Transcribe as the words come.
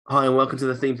Hi, and welcome to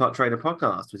the Theme Park Trader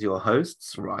podcast with your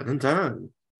hosts, Ryan and Dan.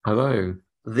 Hello.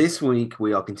 This week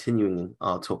we are continuing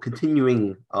our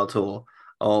tour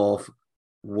of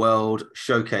World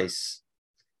Showcase,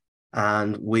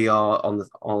 and we are on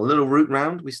a little route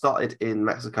round. We started in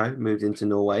Mexico, moved into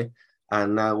Norway,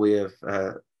 and now we have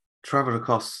traveled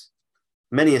across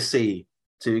many a sea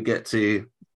to get to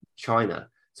China.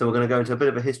 So we're going to go into a bit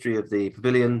of a history of the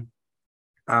Pavilion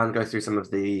and go through some of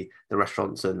the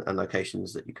restaurants and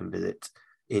locations that you can visit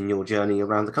in your journey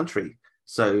around the country.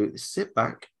 So sit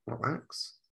back,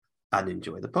 relax, and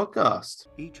enjoy the podcast.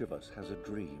 Each of us has a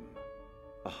dream,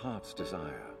 a heart's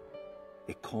desire.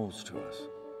 It calls to us.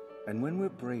 And when we're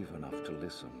brave enough to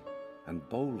listen and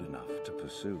bold enough to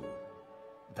pursue,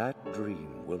 that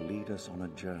dream will lead us on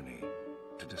a journey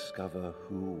to discover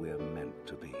who we're meant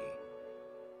to be.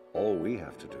 All we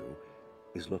have to do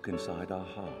is look inside our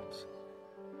hearts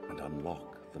and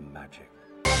unlock the magic.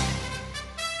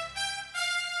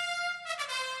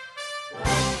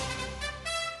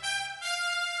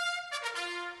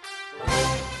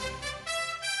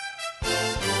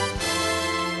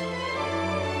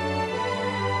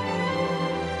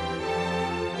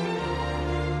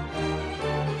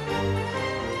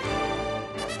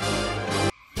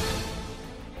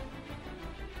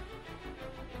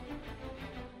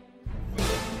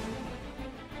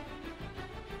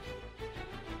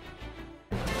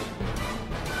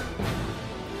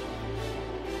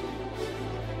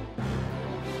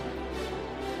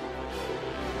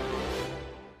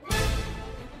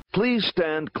 Please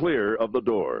stand clear of the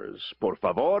doors. Por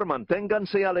favor,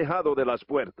 manténganse alejado de las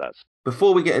puertas.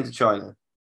 Before we get into China,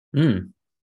 Mm.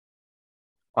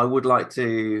 I would like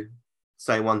to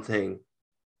say one thing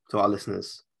to our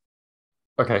listeners.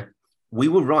 Okay. We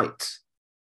were right.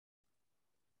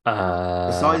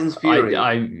 Poseidon's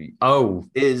Fury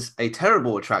is a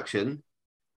terrible attraction,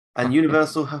 and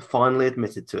Universal have finally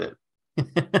admitted to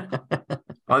it.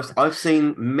 I've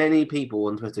seen many people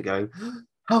on Twitter going,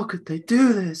 how could they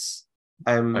do this?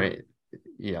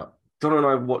 Yeah. Don and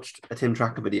I watched a Tim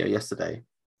Tracker video yesterday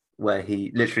where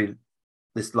he literally,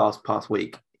 this past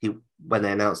week, when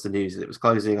they announced the news that it was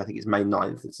closing, I think it's May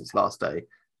 9th, it's its last day.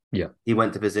 Yeah. He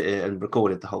went to visit it and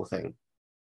recorded the whole thing.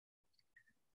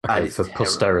 Okay, for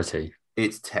posterity.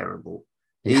 It's terrible.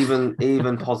 Even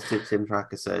positive Tim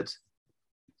Tracker said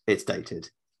it's dated.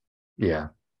 Yeah.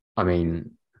 I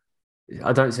mean,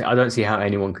 I don't see how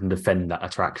anyone can defend that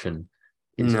attraction.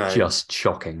 It's just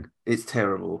shocking. It's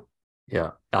terrible.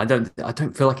 Yeah. I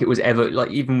don't feel like it was ever, like,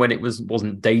 even when it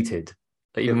wasn't dated,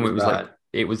 like, even when it was bad. Like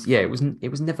it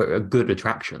was never a good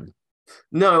attraction.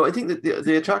 No, I think that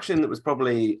the attraction that was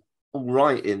probably all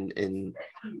right in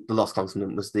the Lost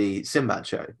Continent was the Sinbad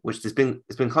show, which it's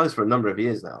been closed for a number of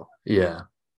years now. Yeah.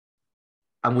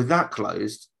 And with that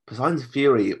closed, Poseidon's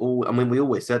Fury, we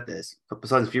always said this, but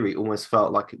Poseidon's Fury almost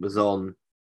felt like it was on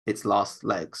its last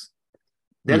legs.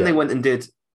 Then they went and did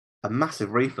a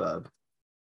massive refurb.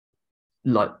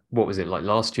 Like, what was it, like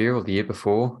last year or the year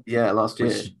before? Yeah, last year.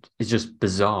 Which is just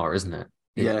bizarre, isn't it?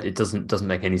 It doesn't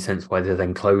make any sense why they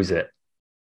then close it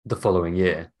the following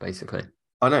year, basically.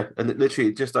 I know, and it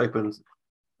literally just opened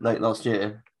late last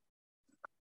year.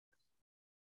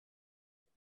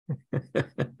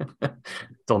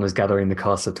 Don is gathering the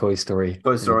cast of Toy Story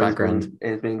in the background.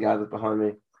 It's being gathered behind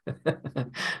me.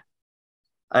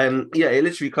 It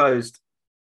literally closed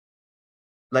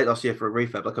late last year for a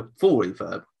refurb, like a full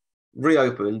refurb,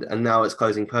 reopened, and now it's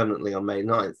closing permanently on May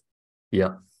 9th.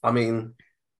 Yeah. I mean,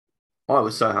 I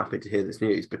was so happy to hear this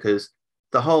news because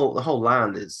the whole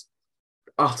land is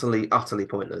utterly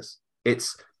pointless.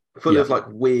 It's full of like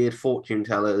weird fortune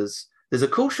tellers. There's a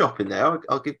cool shop in there.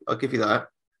 I'll give you that.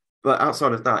 But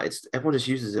outside of that, everyone just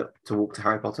uses it to walk to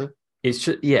Harry Potter. It's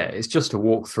just a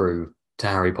walk through to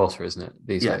Harry Potter, isn't it?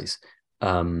 These days.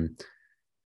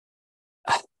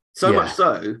 So much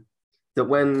so that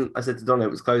when I said to Donna it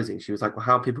was closing, she was like, "Well,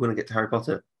 how are people going to get to Harry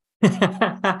Potter?"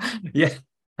 Yeah.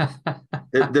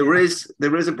 there is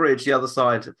a bridge the other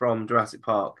side from Jurassic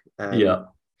Park.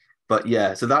 But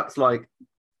so that's like,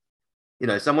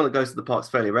 someone that goes to the parks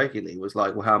fairly regularly was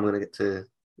like, well, how am I going to get to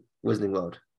Wizarding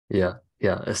World? Yeah.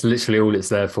 That's literally all it's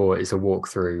there for. It's a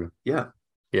walkthrough. Yeah.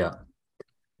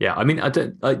 I mean, I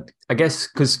guess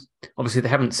because obviously they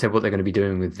haven't said what they're going to be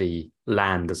doing with the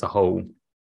land as a whole.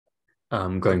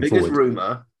 Going forward. The biggest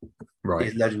rumor, right,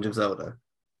 is Legend of Zelda.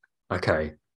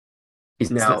 Okay. Is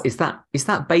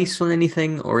that based on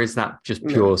anything, or is that just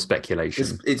pure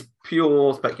speculation? It's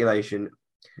pure speculation.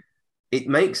 It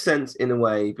makes sense in a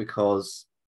way because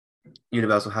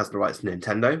Universal has the rights to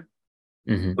Nintendo.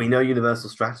 Mm-hmm. We know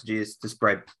Universal's strategy is to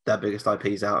spread their biggest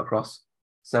IPs out across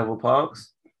several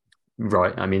parks.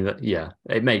 Right. I mean,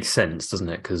 it makes sense, doesn't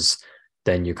it? Because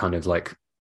then you're kind of like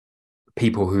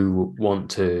people who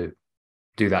want to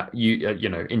do that,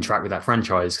 interact with that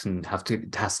franchise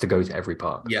has to go to every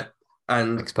park. Yeah.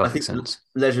 And Makes I perfect think sense.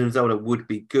 Legend of Zelda would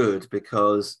be good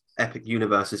because Epic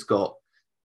Universe has got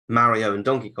Mario and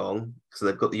Donkey Kong. So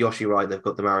they've got the Yoshi ride, they've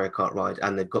got the Mario Kart ride,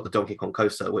 and they've got the Donkey Kong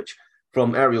Coaster, which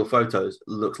from aerial photos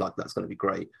looks like that's going to be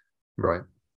great. Right.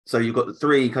 So you've got the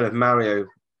 3 kind of Mario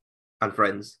and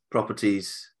Friends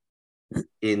properties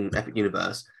in Epic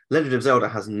Universe. Legend of Zelda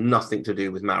has nothing to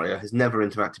do with Mario, has never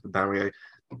interacted with Mario.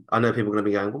 I know people are going to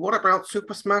be going, well, what about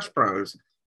Super Smash Bros?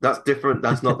 That's different.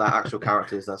 That's not that actual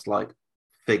characters. That's like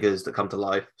figures that come to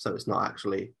life. So it's not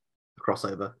actually a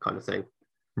crossover kind of thing.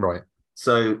 Right.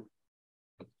 So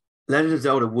Legend of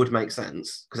Zelda would make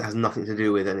sense because it has nothing to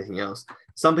do with anything else.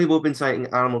 Some people have been saying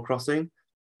Animal Crossing.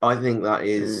 I think that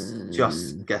is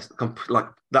just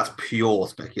that's pure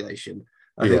speculation.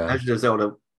 I think Legend of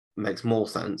Zelda makes more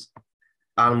sense.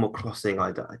 Animal Crossing,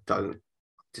 I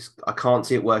can't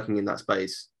see it working in that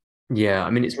space. Yeah, I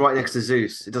mean, it's right next to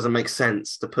Zeus. It doesn't make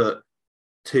sense to put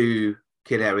 2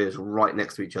 kid areas right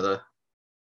next to each other.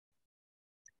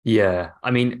 Yeah,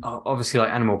 I mean, obviously, like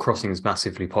Animal Crossing is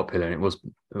massively popular, and it was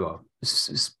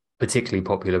particularly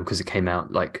popular because it came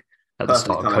out like at the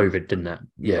start of COVID, didn't it?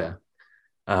 Yeah.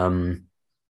 I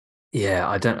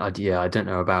don't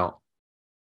know about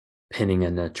pinning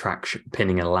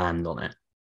a land on it.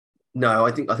 No,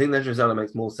 I think Legend of Zelda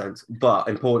makes more sense, but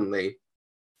importantly,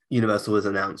 Universal has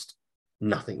announced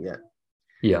nothing yet.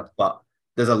 Yeah, but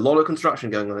there's a lot of construction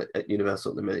going on at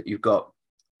Universal at the minute. You've got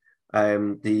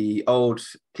the old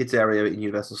kids area in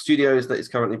Universal Studios that is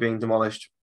currently being demolished.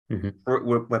 Mm-hmm.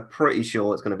 We're pretty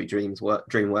sure it's going to be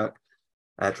DreamWorks.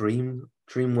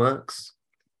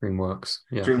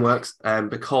 Yeah. DreamWorks,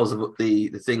 because of the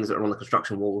things that are on the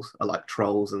construction walls are like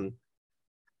trolls and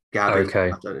Gabby.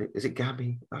 Okay. Is it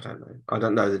Gabby? I don't know. I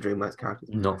don't know the DreamWorks characters.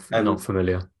 Not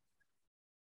familiar.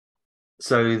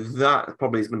 So that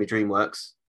probably is going to be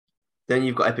DreamWorks. Then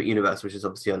you've got Epic Universe, which is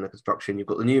obviously under construction. You've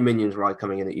got the new Minions ride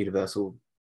coming in at Universal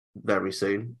very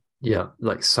soon. Yeah,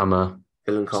 like summer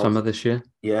this year.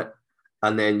 Yeah.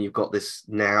 And then you've got this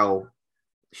now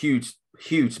huge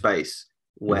space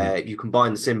where you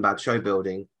combine the Sinbad show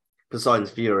building,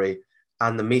 Poseidon's Fury,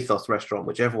 and the Mythos restaurant,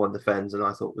 which everyone defends, and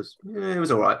I thought it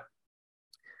was all right.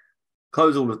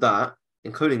 Close all of that,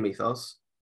 including Mythos,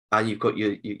 and you've got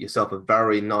yourself a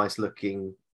very nice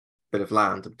looking bit of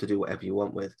land to do whatever you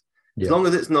want with. As long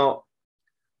as it's not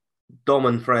Dom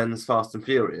and Friends Fast and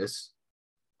Furious,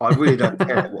 I really don't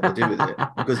care what they do with it,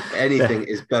 because anything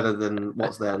is better than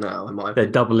what's there now, in my opinion.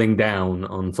 They're doubling down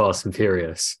on Fast and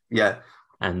Furious. Yeah.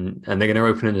 And they're going to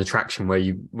open an attraction where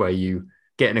you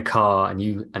get in a car and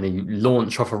you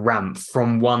launch off a ramp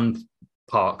from one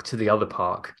park to the other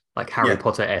park, like Harry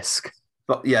Potter-esque.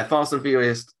 But yeah, Fast and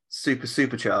Furious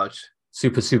supercharged.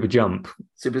 Super jump.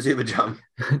 Super jump.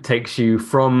 Takes you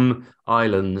from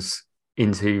islands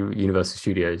into Universal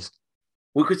Studios.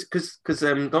 Well, because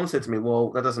Don said to me,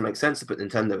 well, that doesn't make sense to put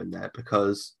Nintendo in there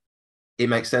because it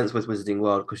makes sense with Wizarding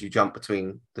World because you jump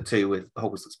between the two with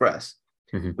Hogwarts Express,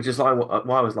 which is like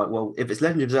why I was like, well, if it's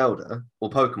Legend of Zelda or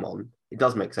Pokemon, it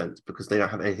does make sense because they don't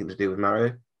have anything to do with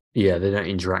Mario. Yeah, they don't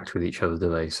interact with each other, do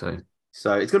they? So it's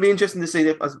going to be interesting to see.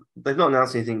 They've not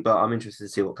announced anything, but I'm interested to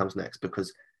see what comes next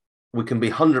because we can be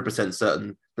 100%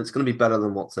 certain that it's going to be better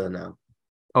than what's there now.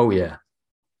 Oh, yeah.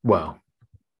 Well,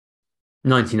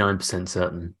 99%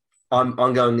 certain. I'm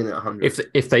going in at 100.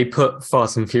 If they put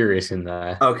Fast and Furious in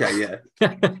there. Okay, yeah.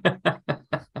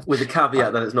 With the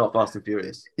caveat that it's not Fast and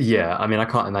Furious. Yeah, I mean, I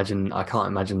can't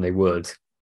imagine they would.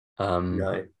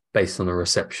 No. Based on the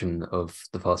reception of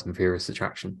the Fast and Furious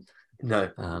attraction. No.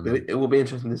 It will be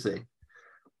interesting to see.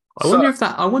 I wonder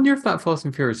if that Fast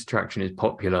and Furious attraction is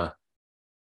popular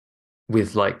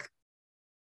with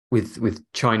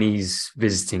Chinese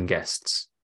visiting guests.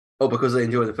 Oh, because they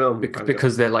enjoy the film.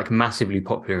 Because they're like massively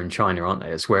popular in China, aren't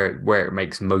they? It's where it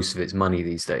makes most of its money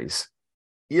these days.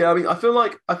 Yeah, I mean, I feel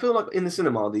like in the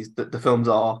cinema the films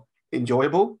are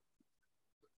enjoyable.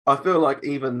 I feel like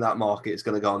even that market is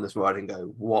going to go on this ride and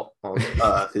go, "What on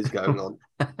earth is going on?"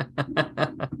 I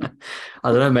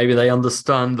don't know. Maybe they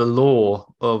understand the law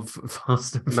of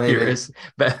Fast and Furious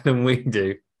better than we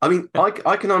do. I mean,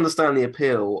 I can understand the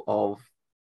appeal of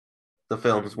the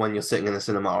films when you're sitting in the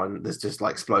cinema and there's just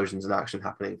like explosions and action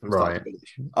happening from start to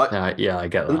finish. I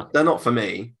get that. They're not for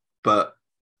me, but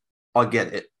I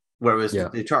get it. Whereas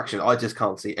the attraction, I just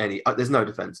can't see any. There's no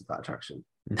defense of that attraction.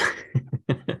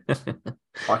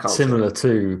 I can't. Similar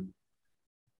to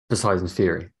Poseidon's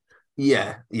Fury.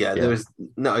 Yeah. There is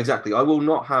no exactly. I will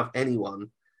not have anyone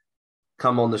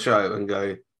come on the show and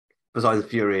go, Besides,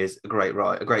 Fury is a great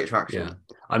ride, a great attraction. Yeah.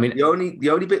 I mean, the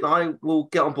only bit that I will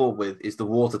get on board with is the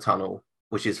water tunnel,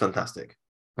 which is fantastic.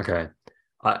 okay.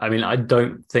 I mean, I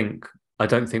don't think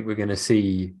we're going to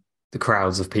see the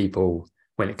crowds of people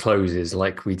when it closes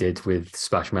like we did with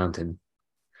Splash Mountain.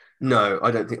 No, I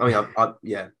don't think. I mean,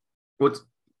 yeah.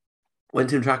 When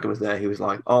Tim Tracker was there, he was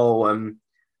like, "Oh,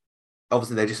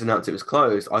 obviously they just announced it was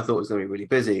closed. I thought it was going to be really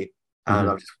busy,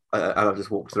 and I've just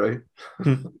walked through.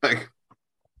 Like,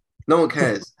 no one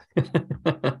cares.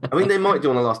 I mean, they might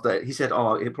do on the last day. He said,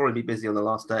 "Oh, it'll probably be busy on the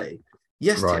last day."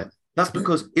 Yes, Right. Tim. That's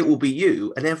because it will be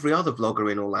you and every other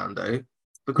vlogger in Orlando,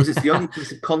 because it's the only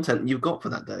piece of content you've got for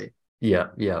that day. Yeah,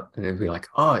 and it'll be like,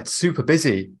 oh, it's super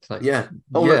busy. It's like, Yeah.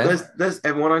 Oh, yeah. look, there's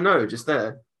everyone I know just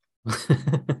there.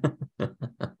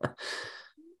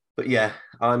 But yeah,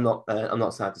 I'm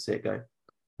not sad to see it go.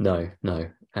 No,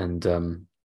 and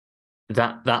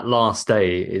that last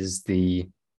day is the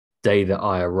day that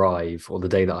I arrive or the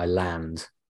day that I land.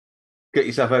 Get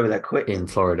yourself over there quick in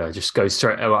Florida. Just go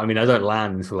straight. I mean, I don't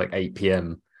land until like 8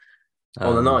 p.m.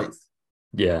 On the 9th.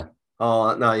 Yeah.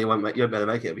 Oh no, you won't make. You better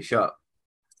make it. It'll be shut.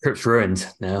 Trip's ruined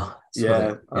now.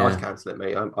 Yeah, I'd cancel it,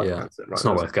 mate. I'd cancel it right It's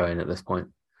not now. worth going at this point.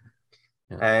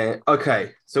 Yeah.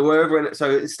 Okay, so we're over in.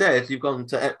 So instead, you've gone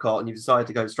to EPCOT and you've decided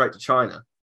to go straight to China.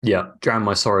 Yeah, drown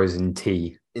my sorrows in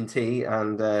tea.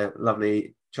 And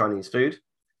lovely Chinese food.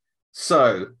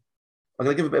 So I'm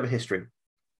going to give a bit of a history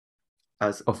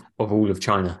of all of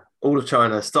China. All of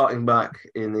China, starting back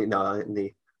in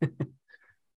the.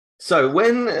 So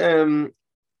when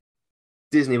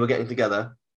Disney were getting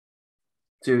together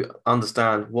to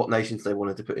understand what nations they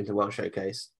wanted to put into World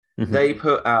Showcase, they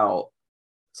put out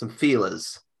some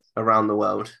feelers around the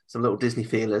world, some little Disney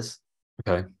feelers.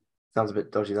 Okay. Sounds a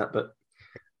bit dodgy, that, but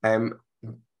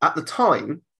at the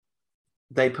time,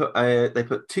 they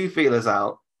put 2 feelers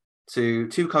out to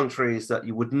 2 countries that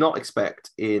you would not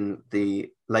expect in the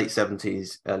late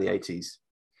 70s, early 80s.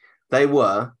 They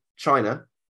were China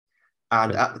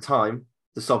and, at the time,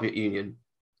 the Soviet Union.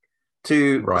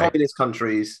 2 communist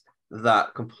countries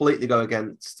that completely go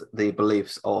against the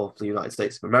beliefs of the United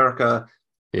States of America,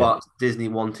 but Disney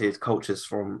wanted cultures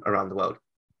from around the world.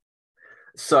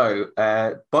 So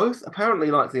both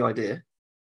apparently liked the idea.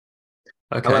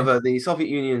 Okay. However, the Soviet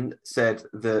Union said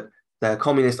that their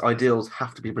communist ideals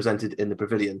have to be presented in the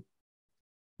Pavilion.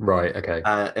 Right, okay.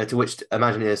 To which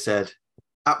Imagineers said,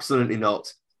 absolutely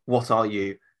not. What are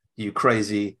you, you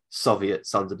crazy Soviet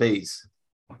sons of bees?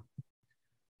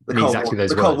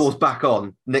 The Cold War's back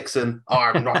on. Nixon,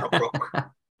 I'm not a crook.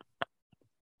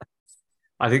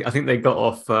 I think they got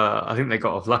off. I think they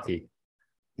got off lucky.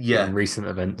 Yeah. In recent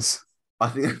events. I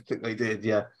think they did.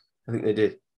 Yeah, I think they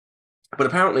did. But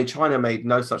apparently, China made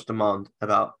no such demand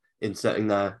about inserting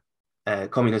their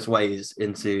communist ways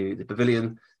into the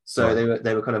Pavilion. So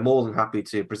they were kind of more than happy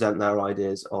to present their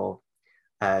ideas of,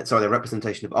 their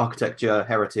representation of architecture,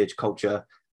 heritage, culture,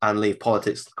 and leave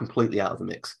politics completely out of the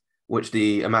mix. Which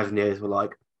the Imagineers were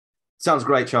like, sounds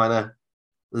great, China.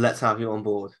 Let's have you on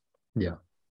board. Yeah.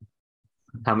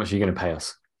 How much are you going to pay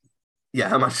us? Yeah,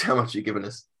 how much are you giving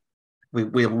us? We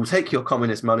will take your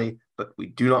communist money, but we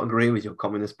do not agree with your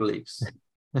communist beliefs.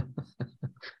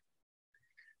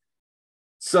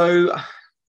 So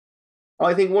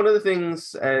I think one of the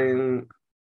things to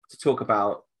talk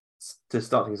about to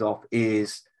start things off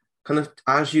is kind of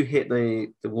as you hit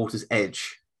the water's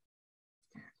edge,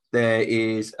 there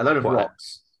is a load of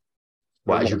rocks.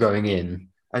 As you're going in?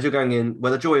 As you're going in,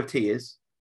 where the Joy of Tea is,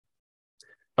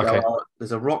 okay.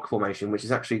 There's a rock formation, which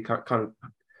is actually kind of,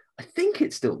 I think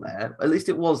it's still there. At least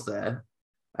it was there.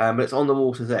 But it's on the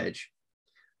water's edge.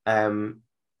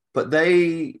 But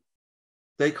they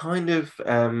kind of,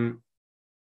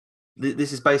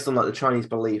 this is based on like the Chinese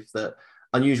belief that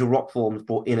unusual rock forms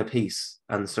brought inner peace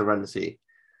and serenity.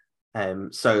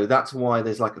 So that's why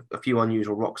there's like a few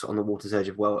unusual rocks on the water's edge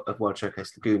of World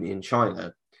Showcase Lagoon in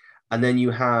China. And then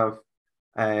you have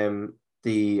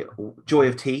the Joy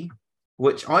of Tea,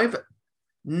 which I've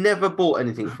never bought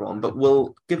anything from, but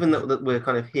given that we're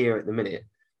kind of here at the minute,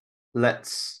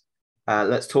 let's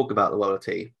talk about the World of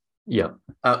Tea. Yeah.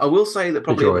 I will say that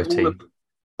probably the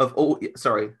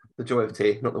Joy of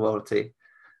Tea, not the World of Tea.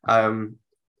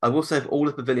 I will say of all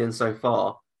the pavilions so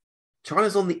far,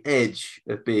 China's on the edge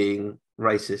of being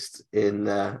racist in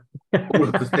all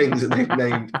of the things that they've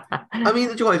named. I mean,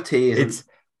 the Joy of Tea is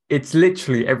it's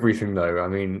literally everything, though. I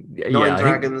mean, Nine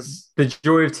Dragons. The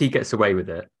Joy of Tea gets away with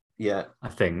it. Yeah, I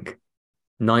think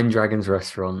 9 Dragons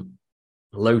Restaurant,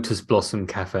 Lotus Blossom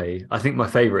Cafe. I think my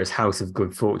favorite is House of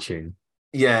Good Fortune.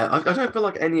 Yeah, I don't feel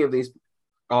like any of these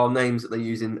are names that they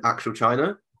use in actual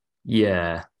China.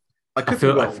 Yeah, I could be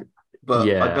wrong. but I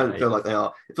Yeah, don't feel like they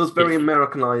are. It feels very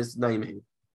Americanized naming.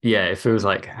 yeah, it feels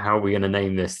like, how are we going to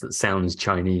name this that sounds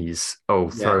Chinese? Oh,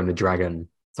 throw Yeah. in a dragon,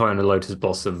 throw in a lotus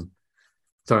blossom,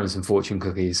 throw in some fortune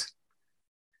cookies.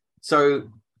 So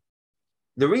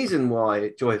the reason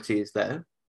why Joy of Tea is there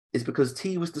is because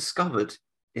tea was discovered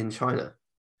in China.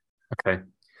 Okay.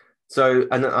 So,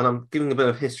 and I'm giving a bit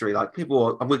of history, like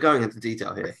we're going into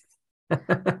detail here.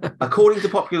 According to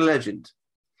popular legend,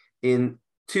 in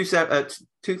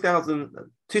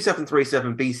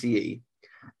 2737 BCE,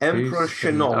 Emperor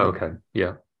Shennong okay.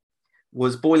 Yeah.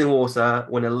 was boiling water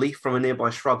when a leaf from a nearby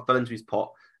shrub fell into his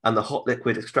pot and the hot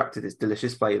liquid extracted its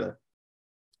delicious flavor.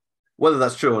 Whether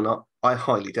that's true or not, I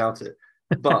highly doubt it.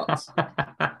 But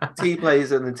tea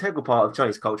plays an integral part of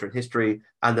Chinese culture and history,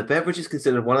 and the beverage is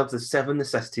considered one of the 7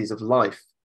 necessities of life,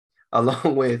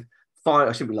 along with fire.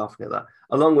 I shouldn't be laughing at that.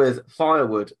 Along with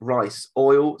firewood, rice,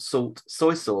 oil, salt,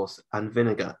 soy sauce, and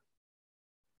vinegar.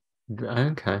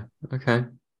 Okay. Okay.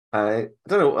 I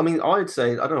don't know. I mean, I'd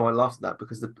say I don't know why I laughed at that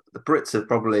because the Brits are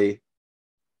probably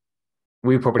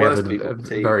We probably have worse people a for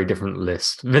tea. very different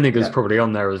list. Vinegar's probably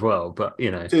on there as well, but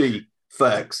Tea,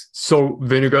 facts, salt,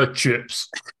 vinegar, chips,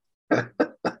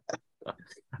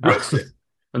 Brexit,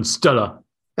 and Stella.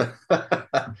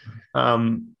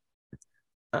 Um.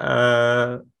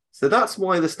 So that's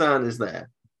why the stand is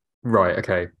there. Right.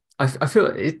 Okay. I feel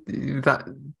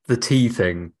that the tea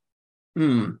thing.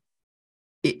 Hmm.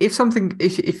 If something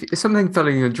fell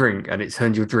in your drink and it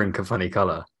turned your drink a funny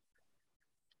color,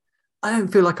 I don't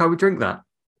feel like I would drink that.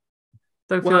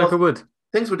 Don't feel like I would.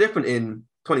 Things were different in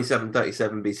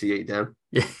 2737 BCE, Dan.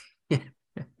 Yeah.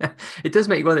 It does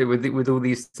make you wonder with all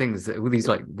these things, all these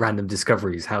like random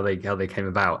discoveries, how they came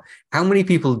about. How many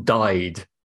people died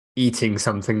eating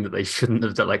something that they shouldn't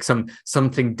have done? Like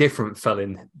something different fell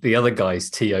in the other guy's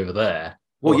tea over there.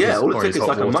 Well, yeah, all it took is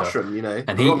like a mushroom,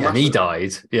 and he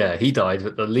died. Yeah, he died,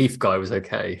 but the leaf guy was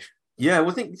okay. Yeah,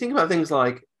 well, think about things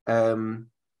like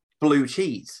blue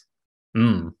cheese.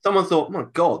 Mm. Someone thought, my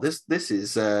God, this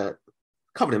is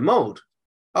covered in mold.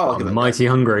 Oh, I'm mighty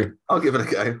hungry. I'll give it a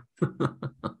go.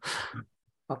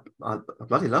 I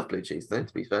bloody love blue cheese, though,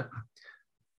 to be fair.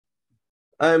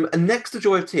 And next to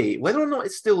Joy of Tea, whether or not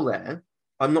it's still there,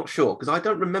 I'm not sure because I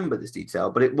don't remember this detail,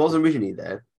 but it was originally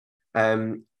there.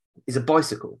 Is a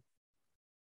bicycle.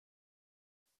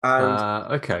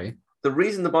 And okay. The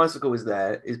reason the bicycle is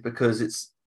there is because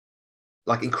it's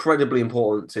like incredibly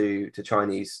important to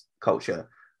Chinese culture.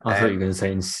 I thought you were going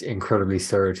to say incredibly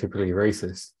stereotypically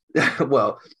racist.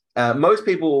 Well, most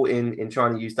people in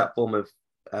China use that form of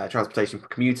transportation for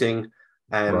commuting.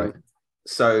 Right.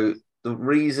 So the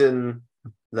reason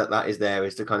that is there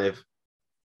is to kind of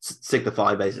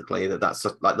signify basically that's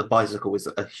like the bicycle is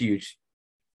a huge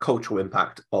cultural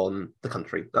impact on the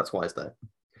country. That's why it's there.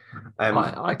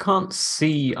 I can't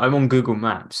see. I'm on Google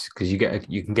Maps because you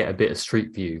can get a bit of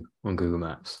street view on Google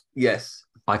Maps. Yes,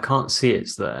 I can't see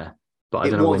it's there, but I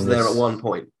don't know when it was there at one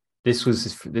point. This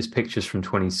picture's from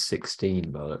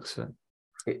 2016 by the looks of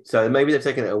it. So maybe they've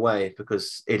taken it away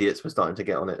because idiots were starting to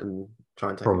get on it and try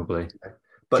and take probably. it.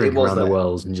 But drink it was around there. The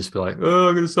world and just be like, oh,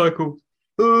 I'm gonna cycle.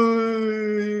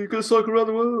 Oh, gonna cycle around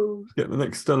the world. Get the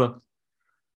next Stella.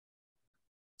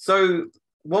 So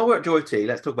while we're at Joy of Tea,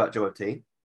 let's talk about Joy of Tea.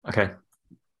 Okay.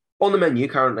 On the menu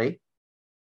currently,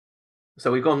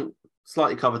 so we've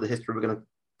slightly covered the history. We're going to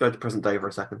go to present day for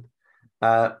a second.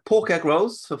 Pork egg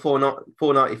rolls for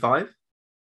 $4.95.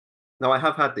 Now I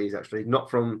have had these actually, not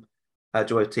from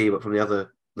Joy of Tea, but from the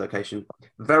other location.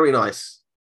 Very nice.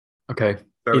 Okay.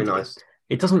 Very nice.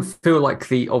 It doesn't feel like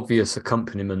the obvious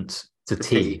accompaniment to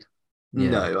tea. Yeah.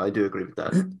 No, I do agree with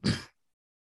that.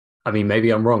 I mean, maybe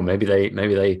I'm wrong. Maybe they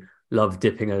love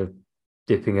dipping a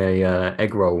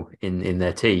egg roll in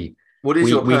their tea. What is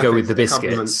we go with the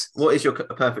biscuits. What is your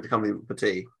perfect accompaniment for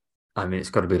tea? I mean, it's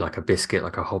got to be like a biscuit,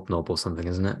 like a hobnob or something,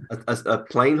 isn't it? A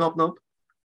plain hobnob?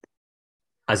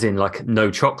 As in like no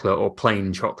chocolate or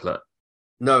plain chocolate?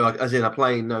 No, like as in a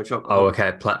plain no chocolate. Oh,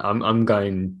 okay. I'm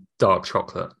going dark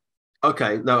chocolate.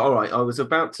 Okay, no, all right. I was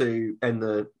about to end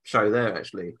the show there,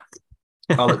 actually.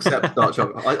 I'll accept dark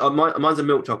chocolate. Mine's a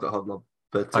milk chocolate hobnob.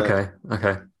 But okay.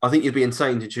 I think you'd be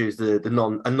insane to choose the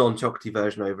non-chocolatey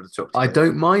version over the chocolate. I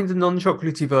don't mind the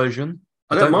non-chocolatey version.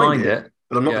 I don't mind it,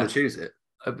 but I'm not going to choose it.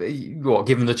 What,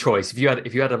 given the choice? If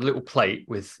you had a little plate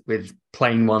with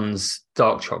plain ones,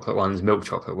 dark chocolate ones, milk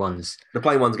chocolate ones, the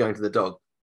plain one's going to the dog.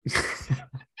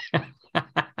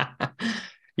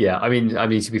 Yeah, I mean,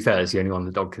 to be fair, it's the only one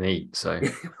the dog can eat. So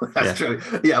that's true.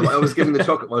 Yeah, I was giving the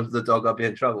chocolate one to the dog, I'd be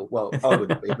in trouble. Well, I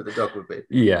wouldn't be, but the dog would be.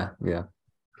 Yeah.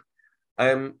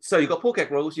 So you've got pork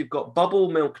egg rolls, you've got bubble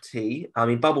milk tea. I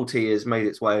mean, bubble tea has made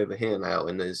its way over here now,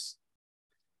 and there's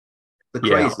The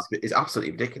Yeah. craze is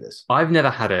absolutely ridiculous. I've never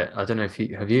had it. I don't know if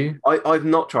you have. You? I've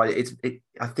not tried it.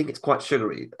 I think it's quite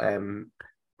sugary. Right.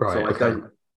 So I Okay.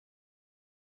 don't.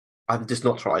 I've just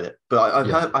not tried it, but I've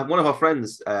Yeah. heard one of our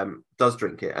friends does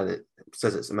drink it, and it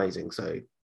says it's amazing. So,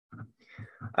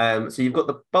 so you've got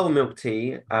the bubble milk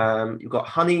tea. You've got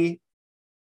honey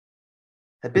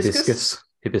hibiscus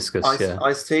Hibiscus. Yeah.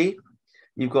 iced tea.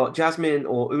 You've got jasmine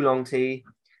or oolong tea.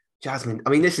 Jasmine. I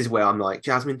mean, this is where I'm like,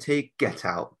 jasmine tea. Get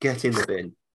out. Get in the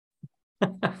bin.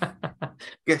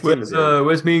 Get in the bin.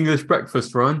 Where's my English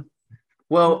breakfast, Ryan?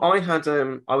 Well, I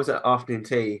was at afternoon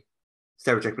tea,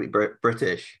 stereotypically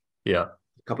British, Yeah.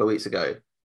 a couple of weeks ago,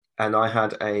 and I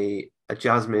had a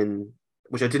jasmine,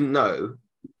 which I didn't know.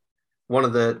 One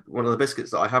of the biscuits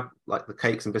that I have, like the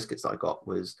cakes and biscuits that I got,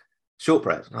 was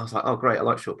shortbread, and I was like, oh great, I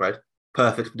like shortbread,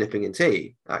 perfect for dipping in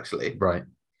tea. Actually, Right.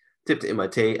 dipped it in my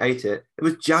tea, ate it. It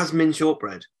was jasmine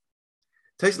shortbread.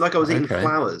 Tasted like I was eating Okay.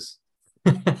 flowers.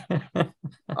 I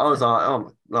was like,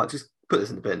 oh, like just put this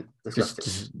in the bin.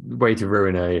 just way to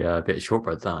ruin a bit of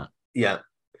shortbread. That. Yeah.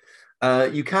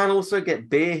 You can also get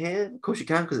beer here. Of course you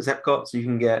can, because it's EPCOT. So you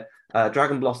can get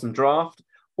Dragon Blossom Draft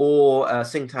or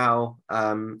Tsingtao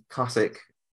classic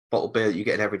bottled beer that you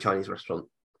get in every Chinese restaurant.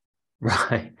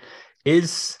 Right.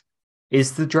 Is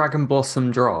the Dragon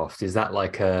Blossom Draft, is that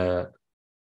like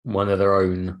one of their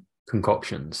own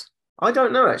concoctions? I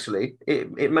don't know, actually.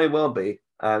 It may well be.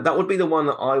 That would be the one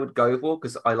that I would go for,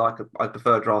 because I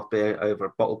prefer draft beer over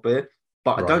a bottled beer,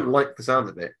 but I don't like the sound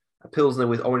of it. A Pilsner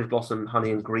with orange blossom,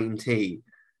 honey, and green tea.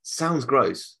 Sounds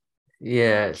gross.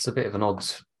 Yeah, it's a bit of an odd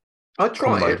I'd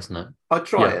try combo, it. isn't it? I'd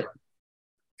try it.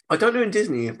 I don't know in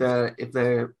Disney if they're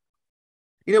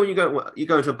you know, when you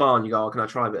go into a bar and you go, oh, can I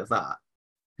try a bit of that?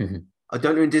 Mm-hmm. I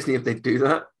don't know in Disney if they do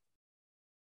that.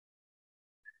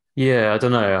 Yeah, I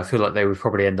don't know. I feel like they would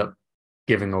probably end up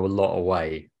giving a lot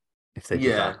away if they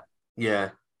did that. Yeah.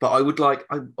 But I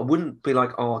wouldn't be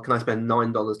like, oh, can I spend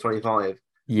 $9.25?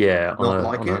 Yeah,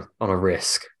 Not on a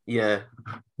risk. Yeah.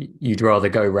 You'd rather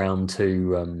go round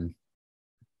to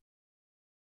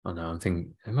I know,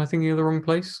 am I thinking of the wrong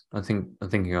place? I'm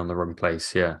thinking on the wrong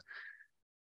place, yeah.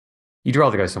 You'd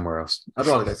rather go somewhere else. I'd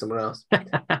rather go somewhere else.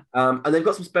 And they've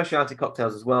got some specialty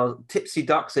cocktails as well. Tipsy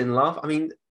Ducks in Love. I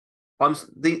mean,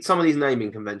 some of these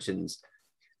naming conventions,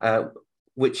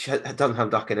 which doesn't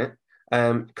have duck in it.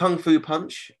 Kung Fu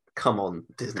Punch. Come on,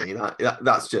 Disney.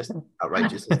 That's just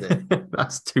outrageous, isn't it?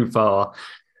 That's too far.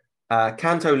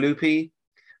 Canto Loopy.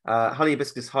 Honey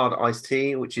Hibiscus Hard Iced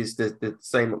Tea, which is the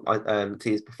same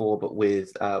tea as before, but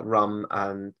with rum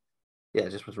and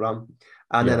just with rum.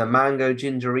 And then a Mango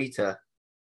Gingerita,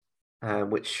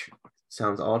 which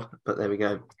sounds odd, but there we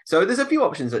go. So there's a few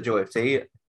options at Joy of Tea.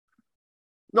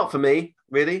 Not for me,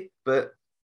 really, but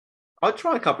I'd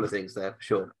try a couple of things there for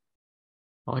sure.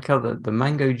 I like how the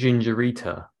Mango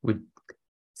Gingerita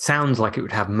sounds like it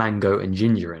would have mango and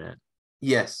ginger in it.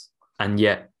 Yes. And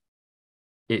yet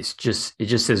it just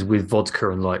says with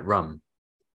vodka and light rum.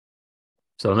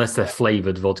 So unless they're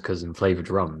flavored vodkas and flavored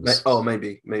rums. Oh,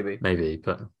 maybe.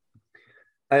 But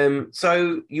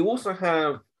so you also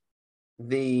have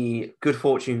the Good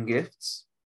Fortune gifts,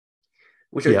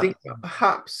 which I think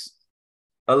perhaps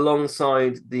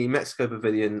alongside the Mexico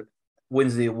Pavilion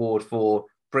wins the award for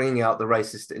bringing out the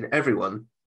racist in everyone.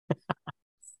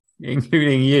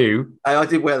 Including you. I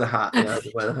did wear the hat. Yeah, I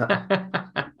did wear the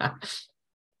hat.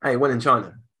 Hey, when in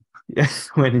China. Yes,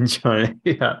 when in China.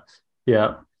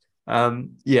 Yeah. I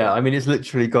mean, it's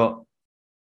literally got.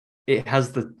 It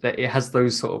has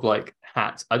those sort of like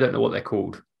hats. I don't know what they're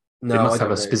called. No, they must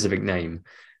have a specific name.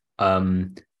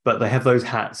 But they have those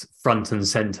hats front and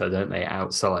center, don't they?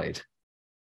 Outside.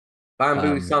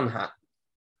 Bamboo sun hat.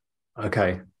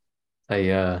 Okay,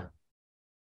 they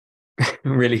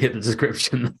really hit the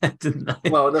description there, didn't they?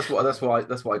 Well, that's why I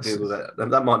googled it.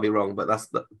 That might be wrong, but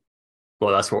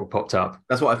that's what popped up.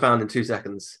 That's what I found in 2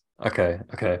 seconds. Okay.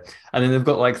 And then they've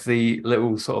got like the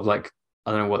little sort of like,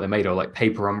 I don't know what they're made of, like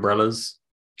paper umbrellas.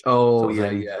 Oh, sort of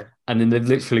thing. Yeah. And then they've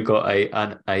literally got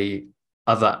a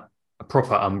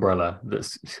proper umbrella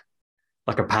that's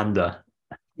like a panda.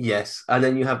 Yes, and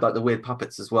then you have like the weird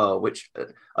puppets as well, which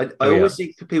I always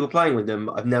see people playing with them.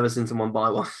 I've never seen someone buy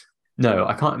one. No,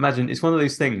 I can't imagine. It's one of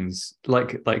those things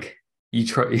like you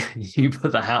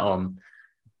put the hat on,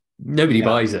 nobody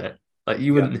buys it. Like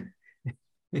you wouldn't.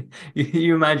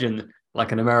 You imagine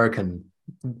like an American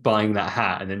buying that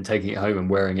hat and then taking it home and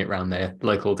wearing it around their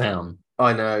local town.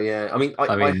 I know, yeah. I mean,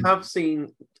 I have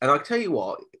seen, and I tell you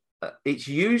what, it's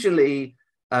usually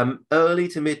early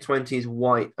to mid-20s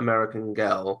white American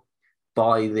girl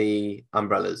buy the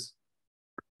umbrellas.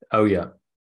 Oh yeah.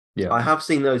 I have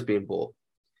seen those being bought,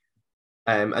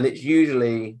 and it's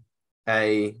usually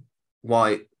a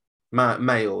white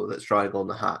male that's trying on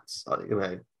the hats.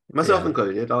 Myself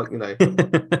included.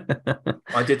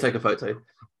 I did take a photo.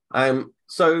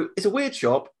 So it's a weird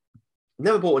shop.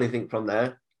 Never bought anything from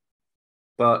there,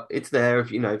 but it's there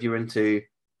if you're into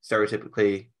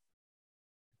stereotypically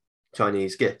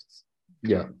Chinese gifts.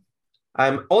 Yeah.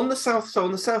 On the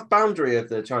south boundary of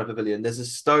the China Pavilion, there's a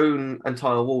stone and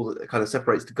tile wall that kind of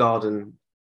separates the garden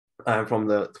from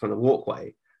the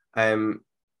walkway.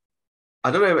 I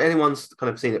don't know if anyone's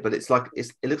kind of seen it, but it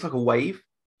looks like a wave,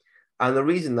 and the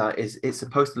reason that is it's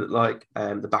supposed to look like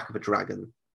the back of a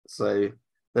dragon. So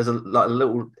there's a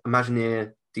little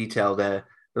Imagineer detail there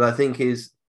that I think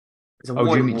is. Do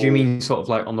you mean sort of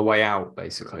like on the way out,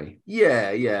 basically? Yeah.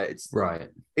 It's right.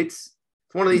 It's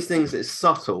one of these things that's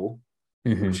subtle,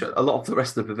 mm-hmm. which a lot of the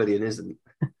rest of the pavilion isn't,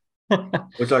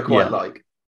 which I quite like.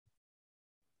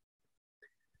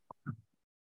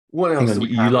 What else?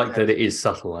 You like that it is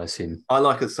subtle, I assume. I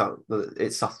like it's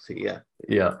subtlety, yeah.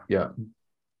 Yeah.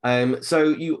 So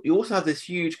you also have this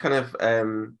huge kind of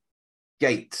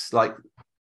gate, like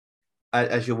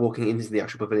as you're walking into the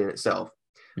actual pavilion itself,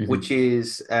 mm-hmm. which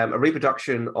is a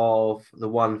reproduction of the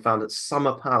one found at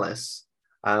Summer Palace,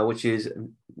 which is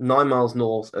 9 miles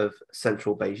north of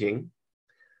central Beijing.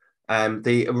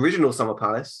 The original Summer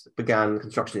Palace began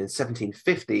construction in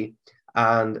 1750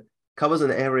 and covers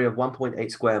an area of 1.8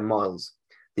 square miles.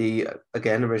 The,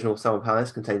 again, original Summer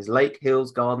Palace contains lake,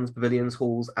 hills, gardens, pavilions,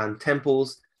 halls, and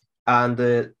temples. And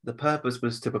the purpose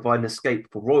was to provide an escape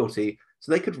for royalty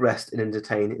so they could rest and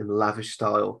entertain in lavish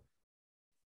style.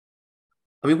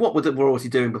 I mean, what were the royalty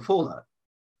doing before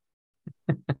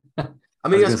that? I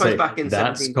mean, I suppose back in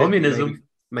that's communism.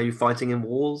 Maybe fighting in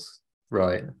wars.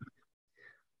 Right.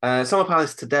 Summer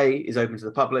Palace today is open to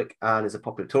the public and is a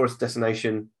popular tourist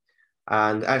destination.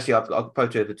 And actually, I've got a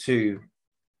photo of the two,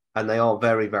 and they are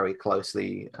very, very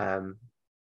closely. The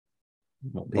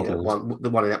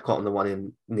one in Epcot and the one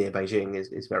in near Beijing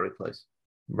is very close.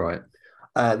 Right.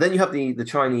 Then you have the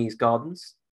Chinese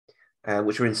gardens,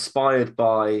 which are inspired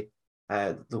by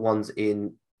the ones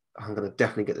in. I'm going to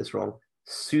definitely get this wrong.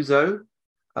 Suzhou,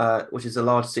 which is a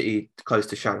large city close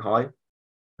to Shanghai.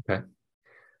 Okay.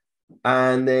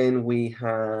 And then we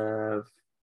have.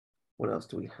 What else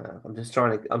do we have?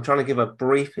 I'm trying to give a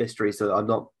brief history so that I'm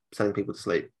not sending people to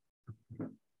sleep.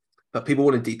 But people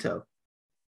want in detail.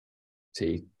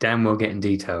 See, damn well get in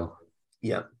detail.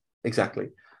 Yeah, exactly.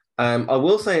 I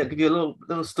will say I'll give you a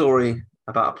little story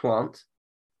about a plant.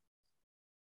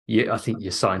 Yeah, I think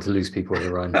you're starting to lose people at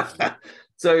the run.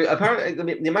 So apparently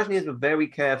the Imagineers were very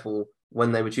careful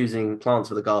when they were choosing plants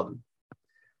for the garden.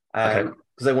 Because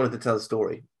they wanted to tell a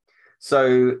story.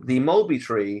 So the mulberry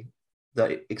tree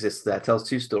that exists there tells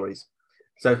two stories.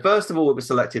 So first of all, it was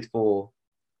selected for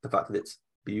the fact that it's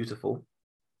beautiful.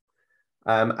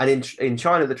 And in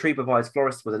China, the tree provides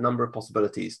florists with a number of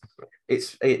possibilities.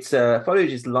 Its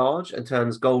foliage is large and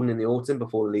turns golden in the autumn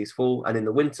before the leaves fall, and in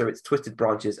the winter, its twisted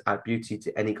branches add beauty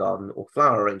to any garden or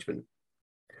flower arrangement.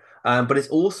 But it's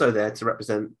also there to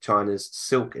represent China's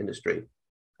silk industry,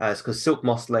 because silk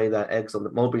moths lay their eggs on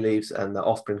the mulberry leaves and their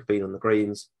offspring feed on the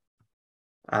greens,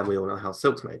 and we all know how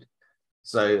silk's made.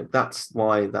 So that's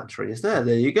why that tree is there.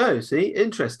 There you go. See,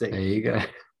 interesting. There you go.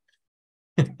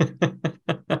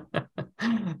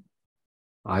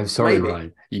 I'm sorry, Maybe.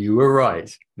 Ryan. You were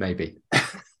right. Maybe.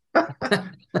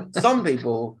 Some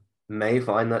people may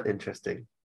find that interesting.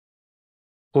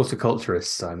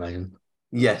 Horticulturists, I imagine.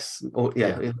 Yes.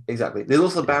 Exactly. There's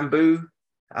also bamboo.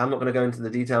 I'm not going to go into the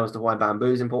details as to why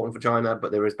bamboo is important for China,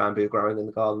 but there is bamboo growing in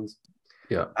the gardens.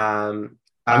 Yeah. I'm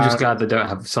just glad they don't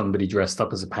have somebody dressed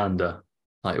up as a panda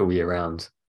like all year round.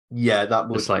 Yeah, that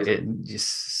was like it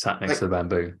just sat next to the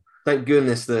bamboo. Thank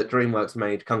goodness that DreamWorks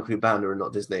made Kung Fu Panda and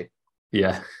not Disney.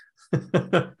 Yeah.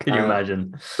 Can you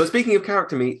imagine? But speaking of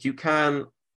character meets, you can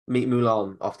meet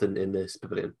Mulan often in this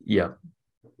pavilion. Yeah.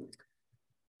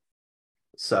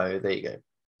 So there you go.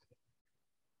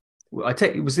 Well, I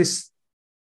take it this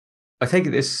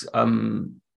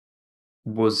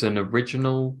was an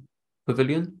original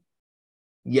pavilion.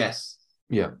 Yes.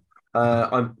 Yeah.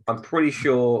 I'm pretty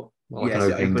sure. Like yes,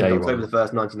 it opened October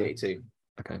 1st, 1982.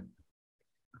 Okay.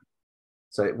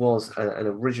 So it was an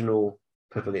original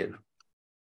pavilion.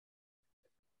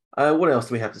 What else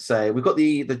do we have to say? We've got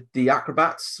the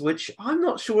acrobats, which I'm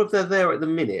not sure if they're there at the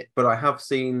minute, but I have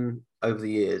seen over the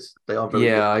years. They are very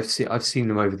good. I've seen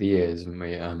them over the years, and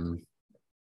we I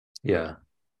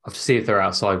have to see if they're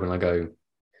outside when I go.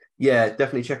 Yeah,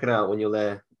 definitely check it out when you're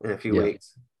there in a few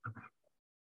weeks.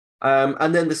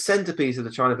 And then the centerpiece of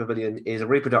the China Pavilion is a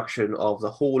reproduction of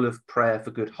the Hall of Prayer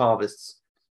for Good Harvests,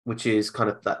 which is kind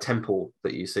of that temple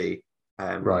that you see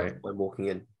when walking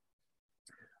in.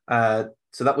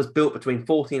 So that was built between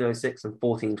 1406 and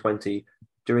 1420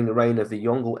 during the reign of the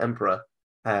Yongle Emperor,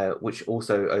 which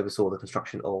also oversaw the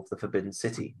construction of the Forbidden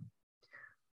City.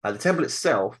 The temple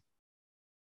itself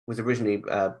was originally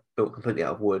built completely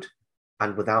out of wood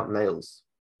and without nails.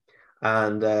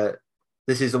 And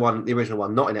this is the original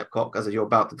one, not in EPCOT, as you're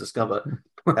about to discover,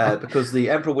 because the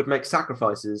emperor would make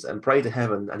sacrifices and pray to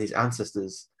heaven and his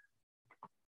ancestors,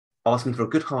 asking for a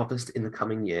good harvest in the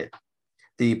coming year.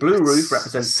 The blue roof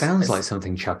represents... Sounds like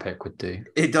something Chapek would do.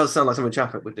 It does sound like something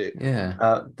Chapek would do.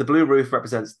 Yeah. The blue roof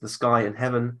represents the sky and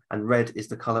heaven, and red is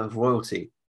the colour of royalty.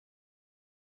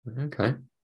 Okay.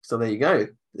 So there you go.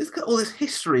 There's all this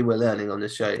history we're learning on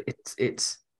this show.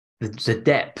 It's the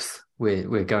depth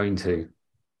we're going to.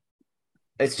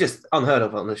 It's just unheard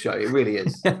of on the show. It really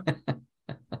is.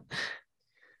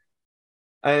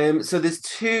 So there's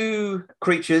two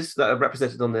creatures that are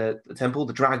represented on the temple,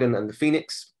 the dragon and the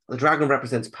phoenix. The dragon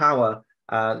represents power.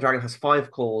 The dragon has 5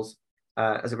 claws,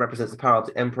 as it represents the power of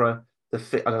the emperor. I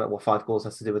don't know what 5 claws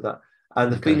has to do with that.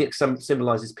 And the phoenix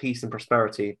symbolizes peace and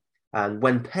prosperity. And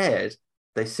when paired,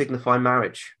 they signify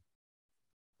marriage.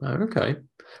 Oh, okay.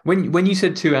 When you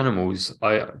said 2 animals,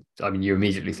 I mean, you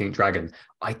immediately think dragon.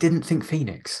 I didn't think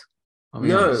phoenix.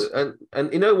 No,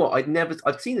 and you know what?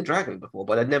 I'd seen the dragon before,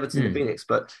 but I'd never seen the phoenix.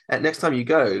 But next time you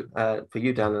go, for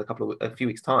you, Dan, in a few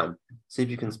weeks' time, see if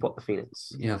you can spot the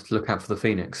phoenix. You have to look out for the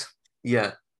phoenix.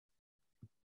 Yeah.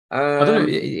 I don't know.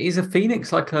 Is a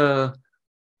phoenix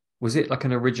was it like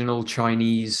an original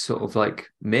Chinese sort of like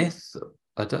myth?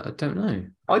 I don't know.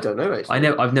 I don't know, actually.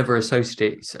 I've never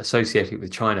associated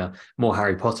with China. More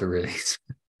Harry Potter, really.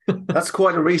 That's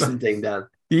quite a recent thing, Dan.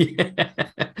 Yeah.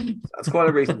 That's quite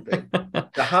a recent thing.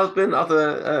 There have been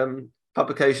other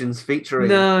publications featuring...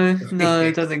 No,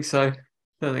 I don't think so.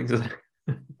 I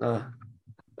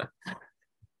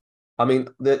mean,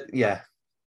 I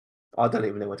don't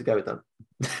even know where to go with them.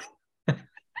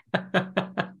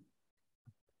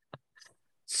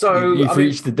 So you've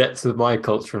reached the depths of my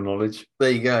cultural knowledge.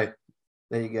 There you go.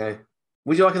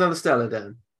 Would you like another Stella,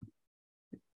 Dan?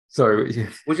 Sorry.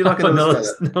 Would you like another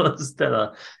Stella? Another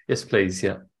Stella. Yes, please.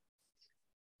 Yeah.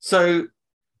 So,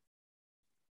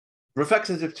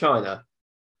 reflections of China.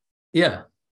 Yeah.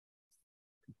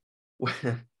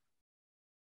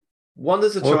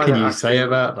 Wonders of China. What can you say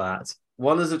about that?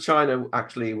 Wonders of China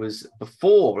actually was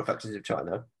before Reflections of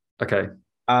China. Okay.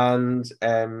 And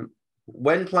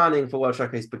when planning for World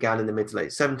Showcase began in the mid to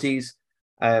late 70s,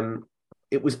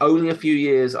 it was only a few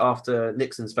years after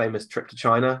Nixon's famous trip to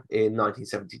China in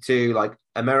 1972. Like,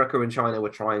 America and China were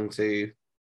trying to,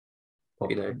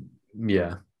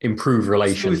 improve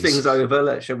relations. Smooth things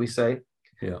over, shall we say.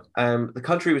 Yeah. The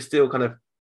country was still kind of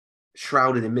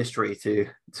shrouded in mystery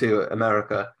to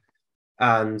America.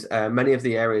 And many of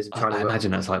the areas of China... I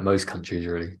imagine that's like most countries,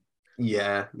 really.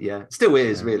 Yeah. Still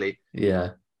is, really. Yeah.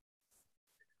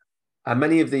 And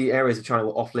many of the areas of China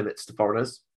were off limits to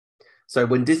foreigners. So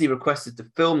when Disney requested to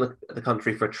film the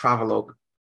country for a travelogue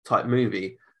type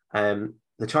movie,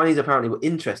 the Chinese apparently were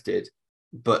interested,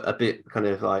 but a bit kind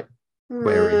of like...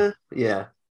 wary. Yeah.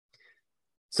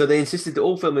 So they insisted that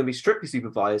all filming be strictly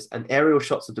supervised, and aerial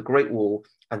shots of the Great Wall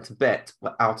and Tibet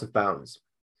were out of bounds.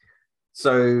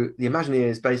 So the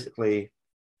Imagineers basically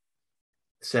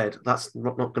said, that's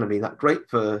not going to be that great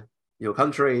for your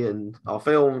country and our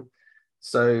film.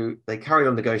 So they carried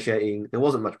on negotiating. There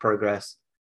wasn't much progress.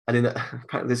 And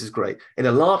this is great. In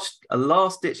a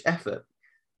last-ditch effort,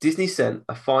 Disney sent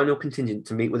a final contingent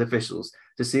to meet with officials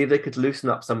to see if they could loosen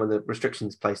up some of the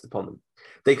restrictions placed upon them.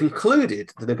 They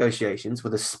concluded the negotiations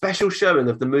with a special showing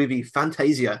of the movie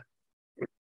Fantasia.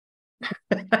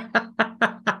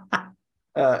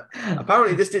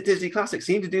 Apparently, this Disney classic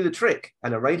seemed to do the trick,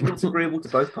 and arrangements agreeable to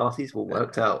both parties were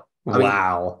worked out.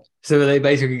 Wow. So they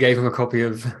basically gave him a copy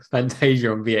of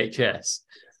Fantasia on VHS.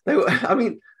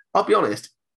 I'll be honest.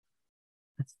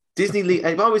 Disney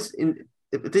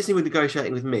were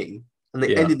negotiating with me and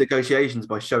they ended negotiations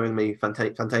by showing me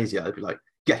Fantasia, I'd be like,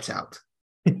 get out.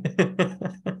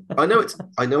 I know it's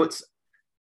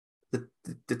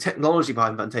the technology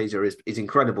behind Fantasia is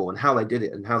incredible, and how they did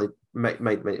it and how they made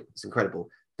it is incredible.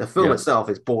 The film itself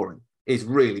is boring. It's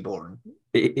really boring.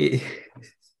 You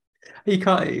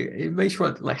can't. It makes you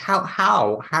wonder, like,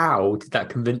 how did that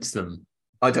convince them?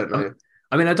 I don't know.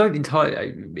 I mean, I don't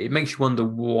entirely. It makes you wonder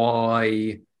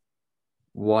why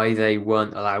they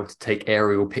weren't allowed to take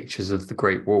aerial pictures of the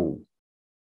Great Wall.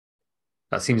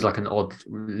 That seems like an odd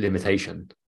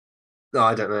limitation. No,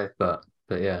 I don't know. But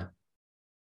yeah.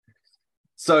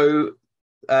 So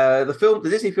the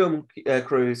Disney film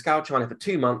crew scoured China for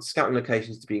 2 months, scouting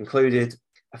locations to be included.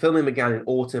 Filming began in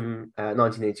autumn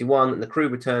 1981, and the crew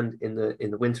returned in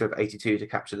the winter of '82 to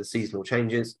capture the seasonal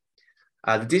changes.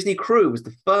 The Disney crew was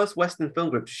the first Western film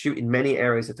group to shoot in many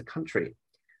areas of the country.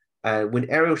 When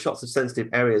aerial shots of sensitive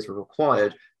areas were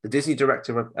required, the Disney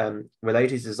director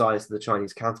relayed his desires to the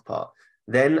Chinese counterpart.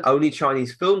 Then only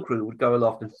Chinese film crew would go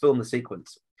aloft and film the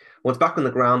sequence. Once back on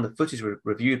the ground, the footage was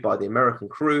reviewed by the American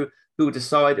crew, who would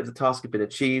decide if the task had been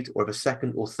achieved or if a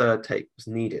second or third take was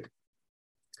needed.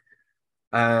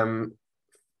 So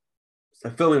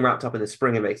filming wrapped up in the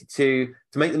spring of '82.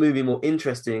 To make the movie more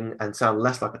interesting and sound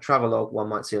less like a travelogue one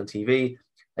might see on TV,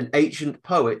 an ancient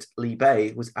poet, Li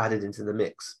Bei, was added into the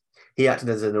mix. He acted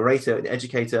as a narrator and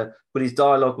educator, but his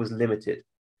dialogue was limited.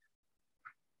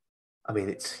 I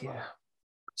mean,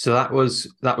 So that was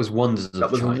Wonders of China.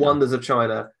 That was Wonders of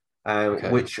China,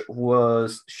 which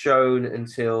was shown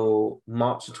until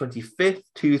March the 25th,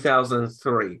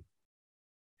 2003.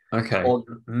 Okay. On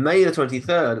May the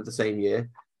 23rd of the same year,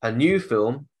 a new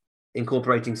film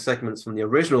incorporating segments from the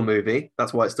original movie,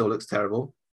 that's why it still looks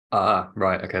terrible.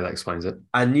 Right. Okay, that explains it.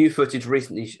 And new footage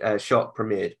recently shot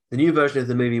premiered. The new version of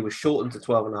the movie was shortened to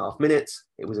 12.5 minutes.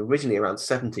 It was originally around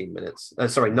 19 minutes.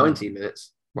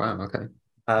 Wow, okay.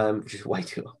 Which is way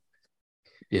too long.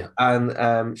 Yeah.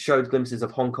 And showed glimpses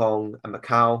of Hong Kong and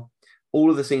Macau. All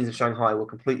of the scenes of Shanghai were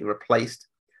completely replaced.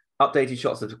 Updated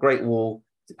shots of the Great Wall,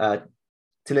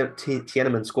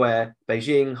 Tiananmen Square,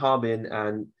 Beijing, Harbin,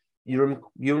 and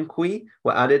Yunqi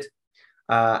were added.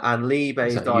 And Li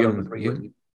Bei's dialogue was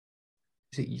rewritten.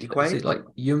 Is it like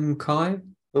Yunkai?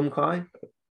 Umkai?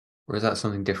 Or is that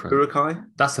something different? Urukai?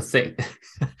 That's a thing.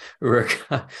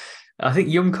 Urukai. I think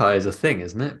Yunkai is a thing,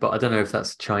 isn't it? But I don't know if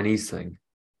that's a Chinese thing.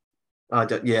 I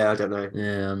don't know.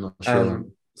 Yeah, I'm not sure.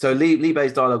 So Li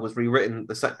Bei's dialogue was rewritten,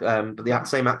 but the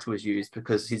same actor was used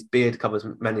because his beard covers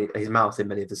his mouth in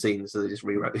many of the scenes, so they just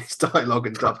rewrote his dialogue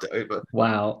and dubbed it over.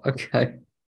 Wow. Okay.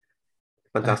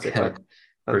 Fantastic. Okay.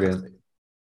 Brilliant.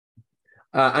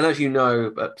 And as you know,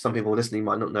 but some people listening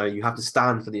might not know, you have to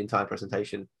stand for the entire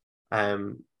presentation.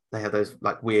 They have those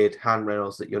like weird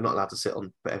handrails that you're not allowed to sit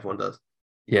on, but everyone does.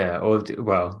 Yeah, or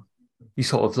well, you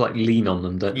sort of like lean on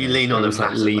them, don't you? You lean on them,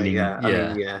 like leaning.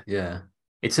 Yeah.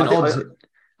 It's an odd.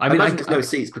 I mean, there's no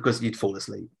seats because you'd fall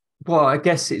asleep. Well, I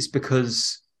guess it's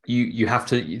because you have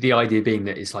to. The idea being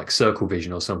that it's like circle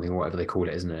vision or something, or whatever they call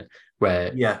it, isn't it?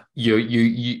 Where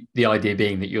you the idea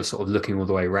being that you're sort of looking all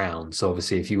the way around. So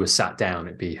obviously, if you were sat down,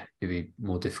 it'd be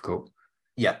more difficult.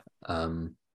 Yeah.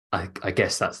 I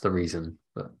guess that's the reason.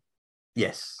 But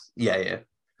yes, yeah.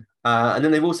 And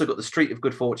then they've also got the Street of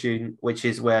Good Fortune, which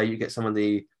is where you get some of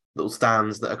the little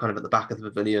stands that are kind of at the back of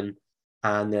the pavilion,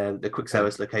 and the quick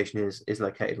service location is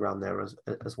located around there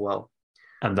as well.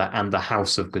 And the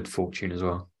House of Good Fortune as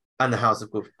well. And the House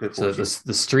of Good Fortune. So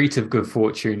the Street of Good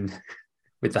Fortune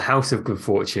with the House of Good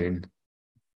Fortune.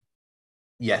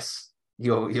 Yes,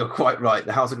 you're quite right.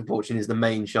 The House of Good Fortune is the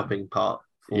main shopping part.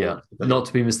 Not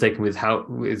to be mistaken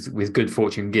with Good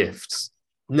Fortune gifts.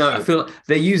 No, I feel like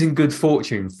they're using good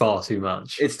fortune far too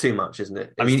much. It's too much, isn't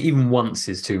it? I mean, even once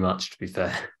is too much, to be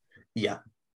fair. Yeah.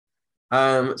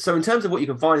 So in terms of what you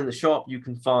can find in the shop, you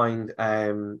can find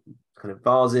kind of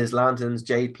vases, lanterns,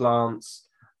 jade plants,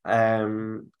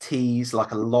 teas,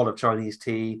 like a lot of Chinese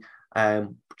tea,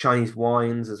 Chinese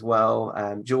wines as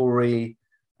well, jewelry,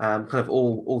 kind of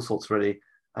all sorts really.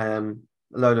 A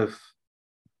load of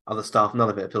other stuff. None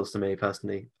of it appeals to me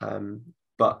personally,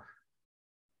 but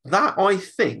that, I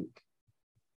think,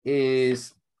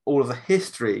 is all of the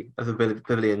history of the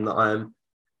Pavilion that I'm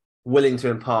willing to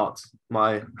impart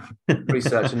my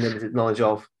research and limited knowledge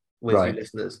of with you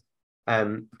listeners.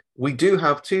 We do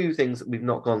have two things that we've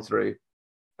not gone through.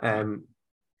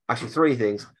 Actually, three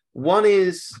things. One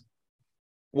is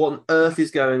what on earth is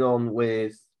going on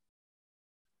with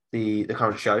the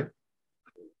current show.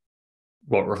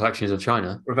 What, Reflections of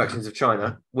China? Reflections of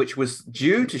China, which was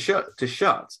due to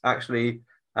shut actually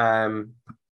in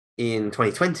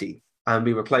 2020 and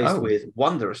be replaced with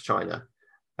Wondrous China,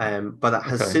 but that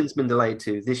has since been delayed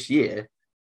to this year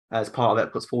as part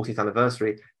of EPCOT's 40th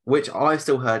anniversary, which I've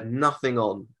still heard nothing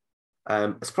on.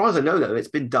 As far as I know, though, it's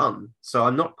been done, so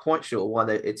I'm not quite sure why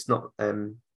it's not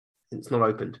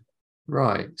opened.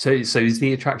 Right. So is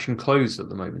the attraction closed at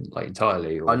the moment, like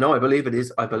entirely? Or... No, I believe it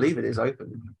is. I believe it is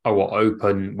open. Oh, what,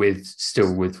 open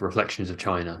with Reflections of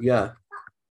China? Yeah.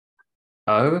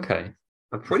 Oh, okay.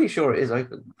 I'm pretty sure it is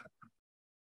open.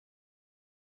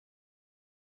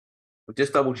 We're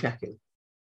just double checking.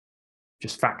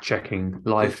 Just fact checking,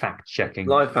 live fact checking.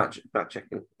 Live fact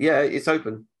checking. Yeah, it's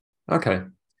open. Okay.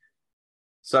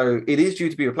 So it is due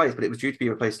to be replaced, but it was due to be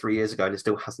replaced 3 years ago and it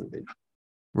still hasn't been.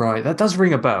 Right. That does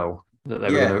ring a bell. that they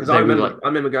were Yeah, going to. because They were like, I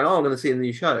remember going, oh, I'm going to see a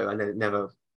new show, and then it never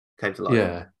came to life.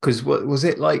 yeah, because what was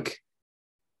it like?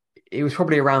 It was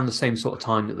probably around the same sort of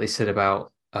time that they said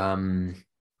about the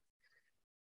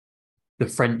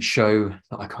French show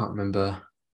that I can't remember,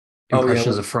 Oh yeah,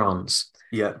 Impressions of France,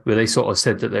 yeah. where they sort of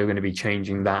said that they were going to be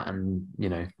changing that and, you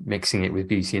know, mixing it with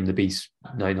Beauty and the Beast.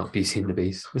 No, not Beauty and the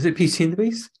Beast. Was it Beauty and the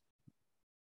Beast?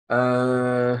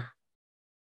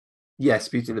 Yes,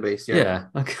 Beauty and the Beast. Yeah, Yeah.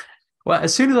 Okay. Well,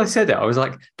 as soon as I said it, I was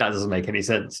like, that doesn't make any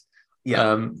sense.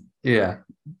 yeah. Yeah.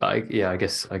 But I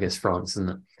guess France, isn't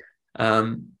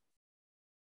it?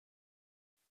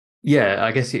 Yeah,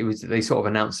 I guess it was. They sort of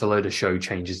announced a load of show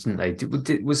changes, didn't they?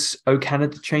 Was O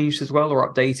Canada changed as well or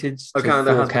updated Oh, to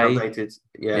Canada has 4K? been updated.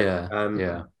 Yeah.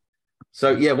 Yeah.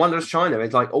 So yeah, Wondrous China.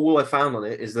 It's like all I found on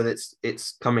it is that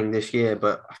it's coming this year,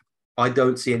 but I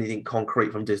don't see anything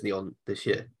concrete from Disney on this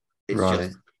year. It's Right.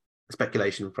 just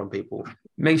speculation from people.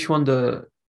 Makes you wonder,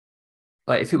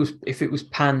 like if it was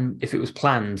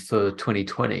planned for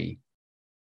 2020,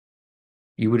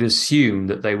 you would assume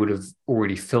that they would have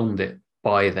already filmed it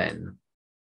by then.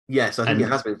 Yes, I think it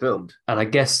has been filmed. And I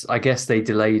guess they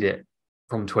delayed it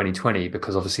from 2020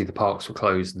 because obviously the parks were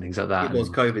closed and things like that. It was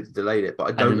COVID that delayed it, but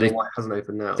I don't know why it hasn't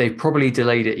opened now. They've probably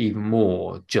delayed it even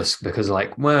more just because,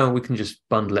 like, well, we can just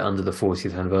bundle it under the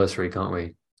 40th anniversary, can't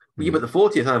we? Yeah, but the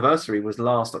 40th anniversary was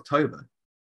last October.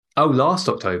 Oh, last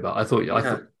October. I thought.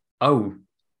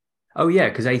 Oh yeah,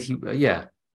 because 80. Yeah.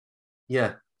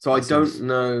 So I don't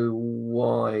know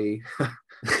why.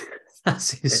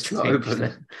 That's strange.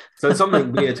 So it's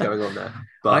something weird going on there.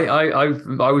 But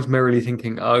I was merrily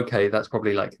thinking, okay, that's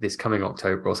probably like this coming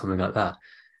October or something like that.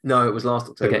 No, it was last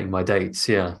October. Forgetting my dates,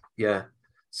 yeah. Yeah.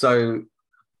 So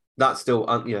that's still,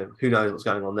 who knows what's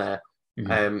going on there.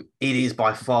 Mm-hmm. It is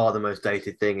by far the most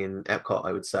dated thing in Epcot,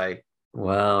 I would say.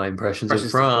 Wow, Impressions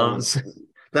of France.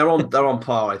 They're on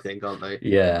par, I think, aren't they?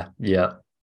 Yeah.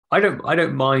 I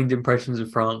don't mind Impressions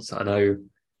of France. I know.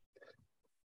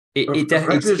 It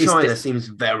definitely China seems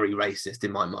very racist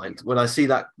in my mind when I see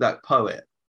that poet.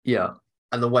 Yeah,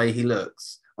 and the way he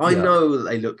looks. I know that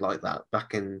they looked like that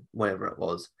back in wherever it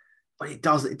was, but it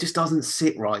just doesn't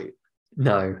sit right.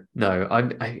 No.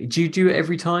 Do you do it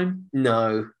every time?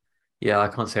 No. Yeah, I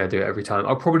can't say I do it every time.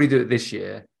 I'll probably do it this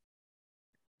year.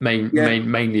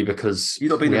 Mainly because you've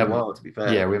not been in a while, to be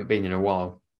fair. Yeah, we haven't been in a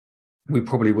while. We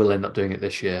probably will end up doing it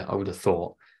this year, I would have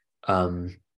thought.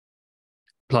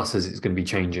 Plus, as it's going to be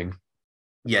changing.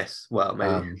 Yes, well,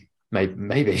 maybe.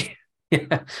 Maybe.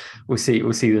 Yeah, we'll see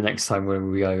the next time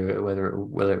when we go whether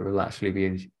it will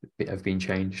actually have been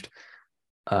changed.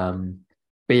 But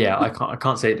yeah, I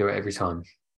can't say I do it every time.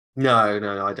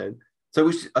 No, I don't. So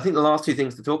I think the last two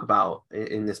things to talk about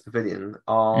in this pavilion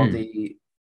are the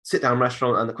sit-down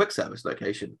restaurant and the quick service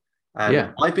location.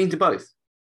 I've been to both.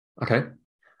 Okay.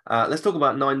 Let's talk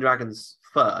about Nine Dragons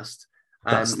first.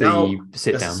 That's the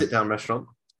sit-down restaurant.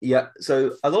 Yeah.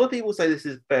 So a lot of people say this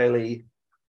is fairly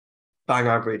bang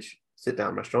average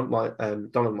sit-down restaurant.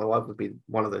 Donna, my wife, would be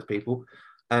one of those people.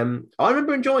 I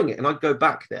remember enjoying it, and I'd go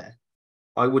back there.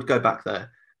 I would go back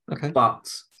there. Okay.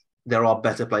 But there are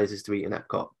better places to eat in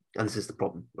Epcot, and this is the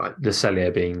problem, right? The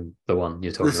Cellier being the one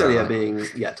you're talking about. The Cellier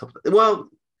being, top. Well,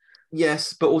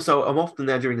 yes, but also I'm often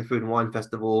there during the Food and Wine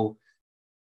Festival,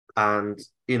 and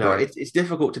it's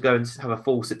difficult to go and have a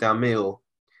full sit-down meal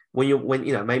when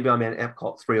maybe I'm in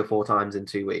Epcot 3 or 4 times in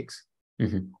 2 weeks,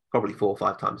 probably 4 or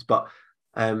 5 times, but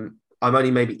I'm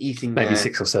only maybe eating maybe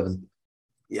 6 or 7.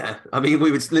 Yeah, I mean,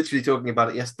 we were literally talking about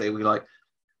it yesterday. We were like,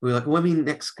 when we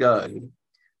next go,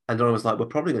 and Donna was like, we're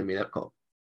probably going to be in Epcot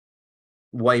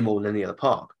way more than any other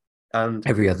park, and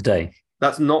every other day.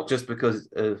 That's not just because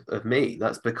of me.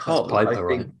 That's because I think,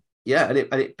 right? Yeah, and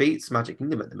it beats Magic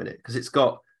Kingdom at the minute because it's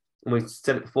got, and we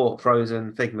said it before,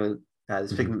 Frozen, Figment.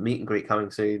 There's Figment meet and greet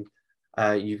coming soon.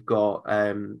 You've got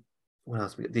what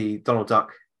else? The Donald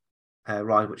Duck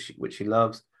ride, which she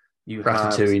loves. You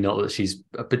Ratatouille, not that she's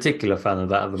a particular fan of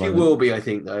that at the moment. She will be, I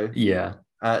think, though. Yeah.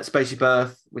 Spaceship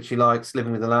Earth, which she likes.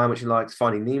 Living with the Lamb, which she likes.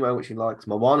 Finding Nemo, which she likes.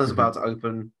 Moana's about to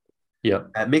open. Yeah.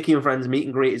 Mickey and Friends meet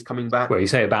and greet is coming back. Well, you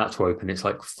say about to open, it's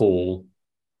like fall,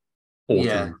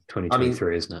 autumn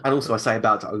 2023, isn't it? And also, I say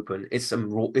about to open. It's some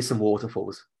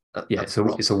waterfalls.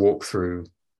 It's a walk through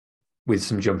with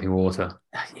some jumping water.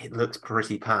 It looks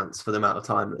pretty pants for the amount of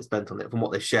time that's spent on it from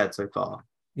what they've shared so far.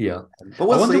 Yeah. But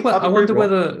I wonder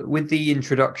whether with the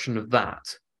introduction of that,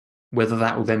 whether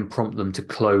that will then prompt them to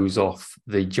close off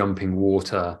the jumping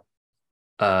water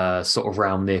sort of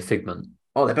round near Figment.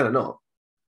 Oh, they better not.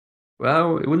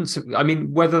 Well, it wouldn't. I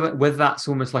mean, whether that's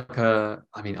almost like I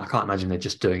can't imagine they're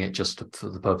just doing it just for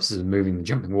the purposes of moving the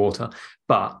jumping water.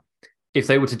 But if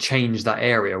they were to change that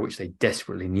area, which they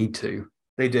desperately need to,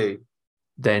 They do.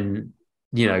 then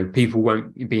people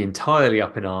won't be entirely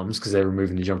up in arms because they're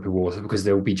removing the jumping water, because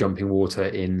there will be jumping water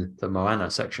in the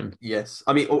Moana section. Yes,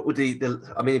 I mean, I mean, I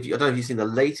don't know if you've seen the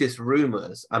latest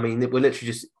rumors. I mean, we're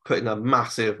literally just putting a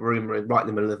massive rumor right in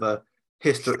the middle of a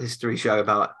history show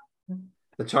about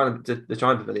the China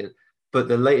Pavilion. But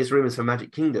the latest rumors for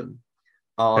Magic Kingdom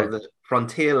are that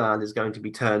Frontierland is going to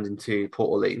be turned into Port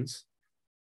Orleans.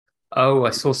 Oh, I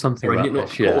saw something about not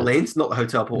this. Port Orleans, not the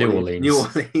hotel Port New Orleans. New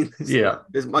Orleans. Yeah.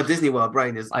 My Disney World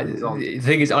brain is on. The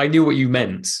thing is, I knew what you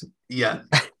meant. Yeah.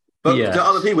 But to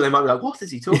other people, they might be like, what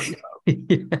is he talking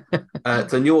about?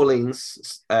 To New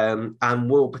Orleans, and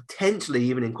will potentially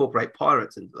even incorporate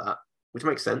pirates into that, which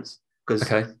makes sense because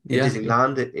in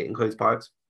Disneyland, it includes pirates.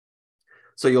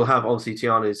 So you'll have obviously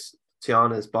Tiana's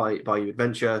Bayou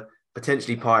Adventure,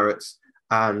 potentially pirates,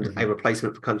 and a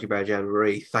replacement for Country Bear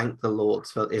Jamboree. Thank the Lord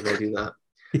if they do that.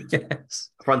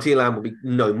 Yes. Frontierland will be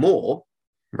no more.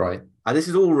 Right. And this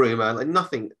is all rumor, like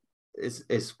nothing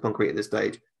is concrete at this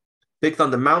stage. Big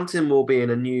Thunder Mountain will be in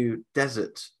a new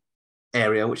desert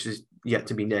area, which is yet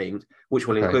to be named, which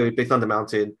will include Big Thunder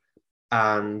Mountain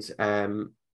and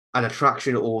an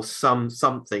attraction or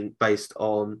something based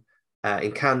on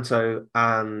Encanto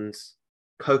and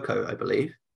Coco, I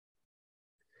believe.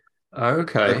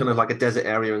 Okay. So kind of like a desert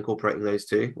area incorporating those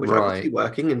two, which I could see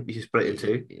working, and you split it in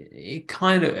two. It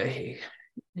kind of.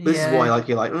 This is why, like,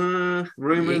 you're like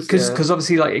rumors, because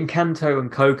obviously, like Encanto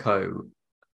and Coco,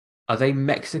 are they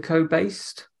Mexico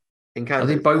based? Encanto, are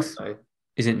they both? No.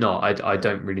 Is it not? I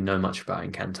don't really know much about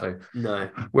Encanto. No.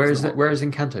 Where is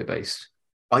Encanto based?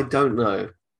 I don't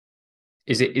know.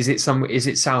 Is it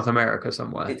South America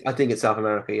somewhere? I think it's South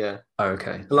America. Yeah. Oh,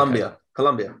 okay. Colombia.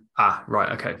 Ah,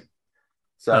 right. Okay.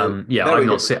 So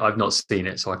I've not seen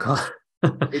it, so I can't.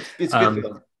 It's good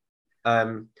for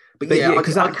them. But yeah,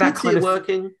 because I could see it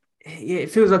working. Yeah,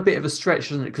 it feels a bit of a stretch,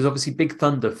 doesn't it? Because obviously, Big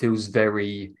Thunder feels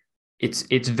very.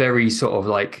 It's very sort of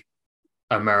like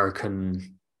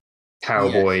American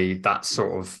cowboy, that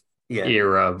sort of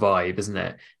era vibe, isn't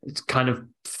it? It's kind of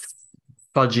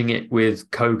fudging it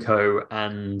with Coco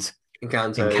and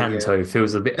Encanto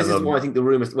feels a bit. This is why I think the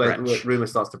rumor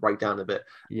starts to break down a bit,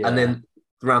 and then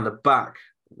around the back,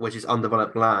 which is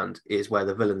undeveloped land, is where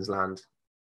the villain's land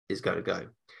is going to go.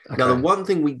 Okay. Now, the one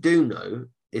thing we do know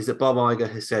is that Bob Iger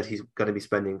has said he's going to be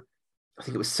spending, I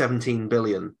think it was 17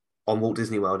 billion on Walt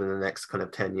Disney World in the next kind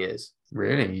of 10 years.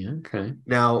 Really? Okay.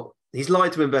 Now, he's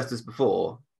lied to investors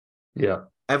before. Yeah.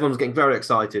 Everyone's getting very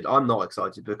excited. I'm not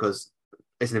excited because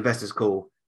it's an investor's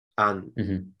call,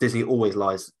 and Disney always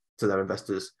lies to their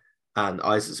investors. And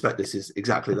I suspect this is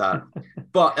exactly that.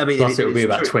 But I mean, plus it will be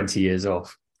about 20 years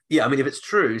off. Yeah, I mean, if it's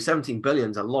true, 17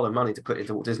 billion is a lot of money to put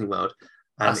into Walt Disney World.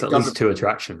 That's at least 2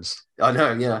 attractions. I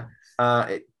know, yeah.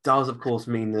 It does, of course,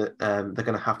 mean that they're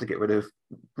going to have to get rid of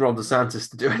Ron DeSantis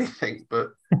to do anything, but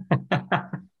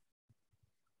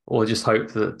or just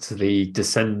hope that the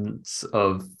descendants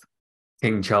of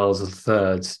King Charles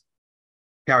III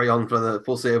carry on for the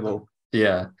foreseeable.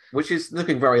 Yeah, which is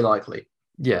looking very likely.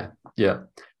 Yeah.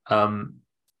 I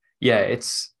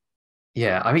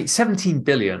mean, 17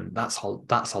 billion. That's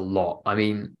a lot. I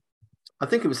mean, I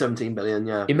think it was 17 billion.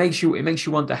 Yeah, it makes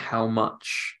you wonder how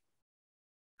much,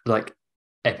 like,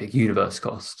 Epic Universe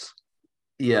costs.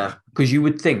 Yeah, because you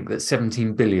would think that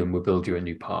 17 billion would build you a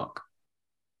new park.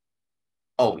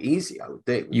 Oh, easy, I would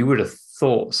think. You would have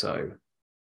thought so.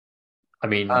 I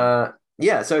mean,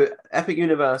 yeah. So Epic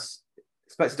Universe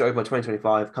expected to open by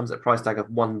 2025 comes at a price tag of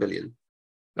 1 billion.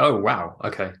 Oh wow!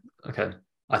 Okay.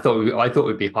 I thought it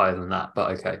would be higher than that,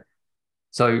 but okay.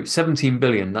 So 17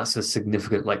 billion. That's a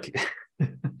significant,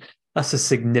 that's a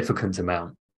significant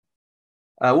amount.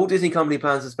 Walt Disney Company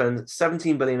plans to spend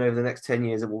 17 billion over the next 10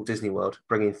 years at Walt Disney World,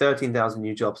 bringing 13,000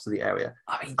 new jobs to the area.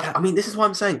 I mean, this is why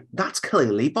I'm saying that's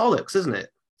clearly bollocks, isn't it?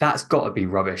 That's got to be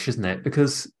rubbish, isn't it?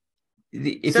 Because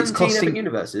if 17 it's costing Epic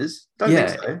Universes, don't think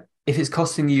so. If it's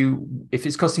costing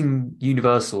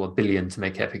Universal $1 billion to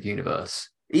make Epic Universe,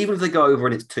 even if they go over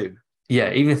and it's 2.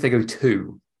 Yeah, even if they go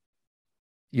 2,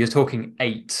 you're talking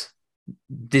 8.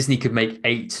 Disney could make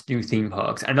 8 new theme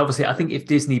parks, and obviously, I think if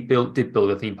Disney did build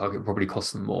a theme park, it would probably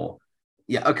cost them more.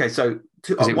 Yeah. Okay. So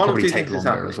one of 2 things is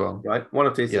happening as well, right? One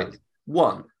of 2 things.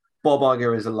 One, Bob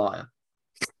Iger is a liar.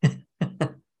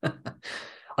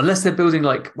 Unless they're building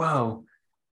well,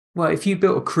 if you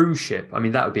built a cruise ship, I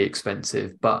mean that would be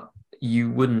expensive, but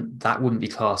that wouldn't be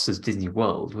classed as Disney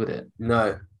World, would it?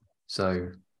 No.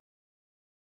 So,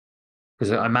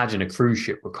 because I imagine a cruise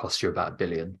ship would cost you about $1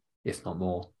 billion, if not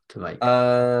more, to make.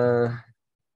 I'm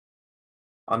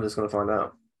just going to find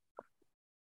out.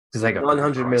 Because they go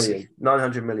 900 million.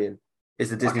 Is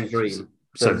the Disney Dream.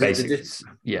 So the, basically,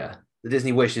 yeah. The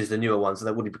Disney Wish is the newer one, so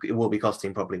it will be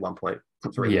costing probably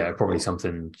 1.3. Yeah, probably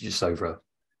something just over.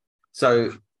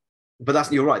 So,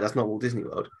 but you're right. That's not Walt Disney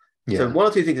World. Yeah. So one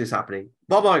or two things is happening.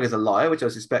 Bob Iger's a liar, which I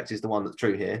suspect is the one that's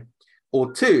true here.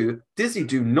 Or two, Disney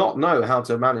do not know how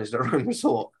to manage their own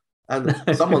resort, and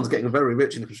someone's getting very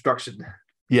rich in construction.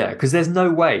 Yeah, because there's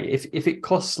no way if it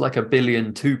costs like $1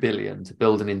 billion, $2 billion to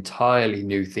build an entirely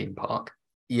new theme park.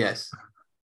 Yes.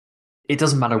 It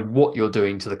doesn't matter what you're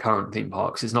doing to the current theme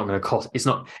parks. It's not going to cost. It's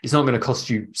not going to cost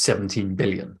you 17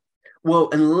 billion. Well,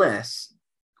 unless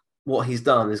what he's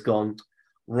done is gone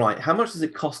right. How much does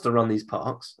it cost to run these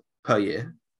parks per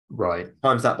year? Right.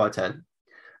 Times that by 10.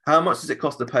 How much does it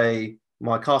cost to pay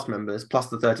my cast members plus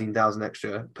the 13,000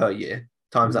 extra per year?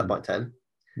 Times that by 10.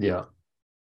 Yeah.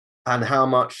 And how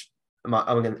much am I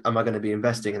going to be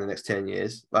investing in the next 10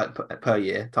 years, like per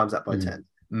year? Times that by 10.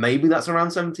 Maybe that's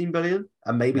around 17 billion,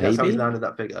 and maybe that's how he landed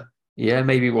that figure. Yeah,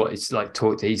 maybe what it's like.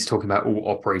 He's talking about all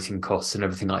operating costs and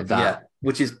everything like that. Yeah,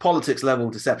 which is politics level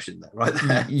deception, there, right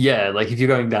there. Yeah, like if you're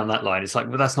going down that line, it's like,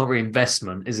 well, that's not really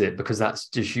investment, is it? Because that's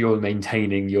just you're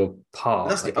maintaining your park.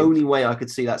 That's the only way I could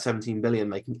see that 17 billion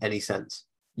making any sense.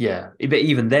 Yeah, but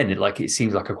even then, it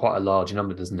seems like quite a large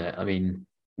number, doesn't it? I mean,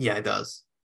 yeah, it does.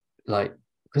 Like,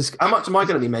 because how much am I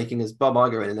going to be making as Bob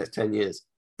Iger in the next 10 years?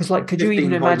 Because, like, could you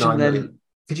even imagine them?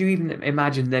 Could you even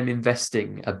imagine them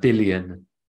investing $1 billion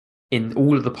in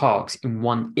all of the parks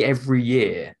every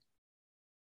year?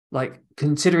 Like,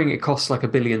 considering it costs like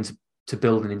 $1 billion to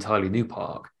build an entirely new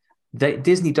park,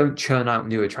 Disney don't churn out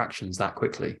new attractions that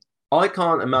quickly. I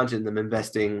can't imagine them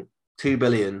investing $2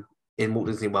 billion in Walt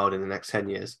Disney World in the next 10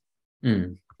 years,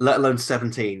 let alone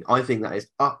 17. I think that is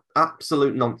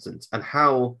absolute nonsense. And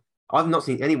how I've not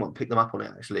seen anyone pick them up on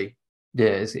it, actually. Yeah,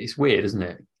 it's weird, isn't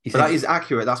it? But that is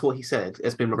accurate. That's what he said.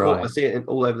 It's been reported. Right. I see it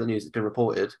all over the news. It's been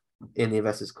reported in the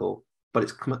investors' call. But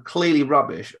it's clearly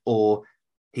rubbish, or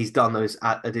he's done those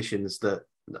additions that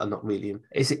are not really.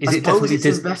 Is it definitely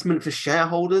investment for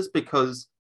shareholders because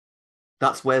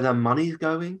that's where their money's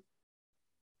going?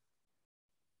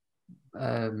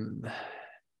 Maybe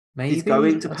he's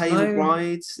going to pay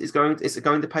rides. It's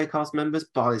going to pay cast members,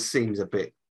 but it seems a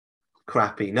bit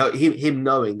crappy. No, him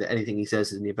knowing that anything he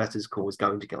says in the investors' call is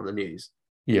going to get on the news.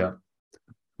 Yeah.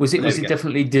 Was it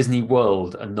definitely Disney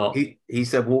World and not? He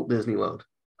said Walt Disney World.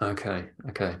 Okay.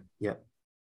 Yeah.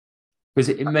 Was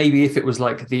it maybe if it was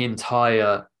like the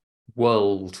entire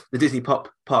world, the Disney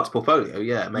Parks portfolio?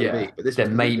 Yeah, maybe. Yeah. But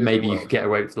then maybe you could get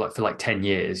away with for 10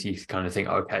 years. You kind of think,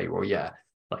 okay, well, yeah,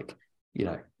 like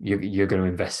you're going to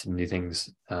invest in new things.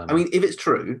 I mean, if it's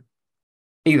true,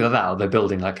 either that or they're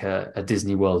building like a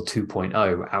Disney World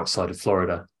 2.0 outside of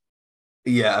Florida.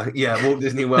 Yeah, Walt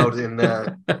Disney World in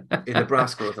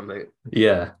Nebraska or something.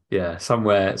 Yeah,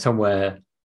 somewhere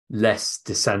less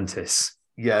DeSantis.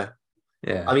 Yeah.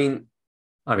 I mean,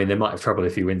 they might have trouble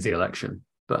if he wins the election,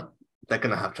 but they're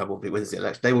going to have trouble if he wins the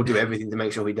election. They will do everything to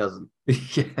make sure he doesn't.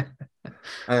 Yeah.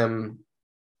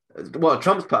 Well,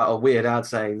 Trump's put out a weird ad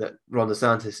saying that Ron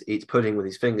DeSantis eats pudding with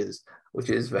his fingers, which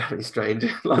is very strange.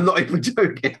 I'm not even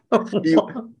joking.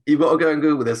 You've got to go and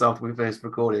Google this after we finish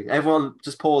recording. Everyone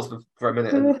just pause for a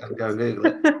minute and go and Google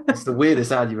it. It's the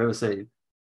weirdest ad you've ever seen.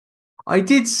 I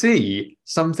did see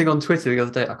something on Twitter the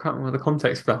other day. I can't remember the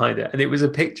context behind it. And it was a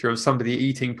picture of somebody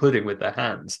eating pudding with their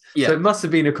hands. Yeah. So it must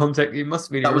have been a context. It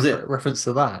must have been a reference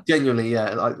to that. Genuinely,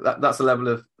 yeah. Like that's the level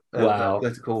of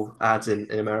political ads in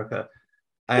America.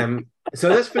 So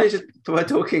let's finish by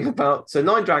talking about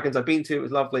Nine Dragons. I've been to. It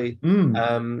was lovely.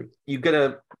 You get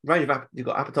a range of you've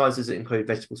got appetizers that include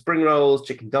vegetable spring rolls,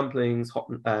 chicken dumplings, hot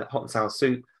and sour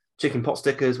soup, chicken pot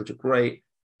stickers, which are great,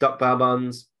 duck bao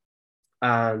buns,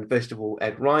 and vegetable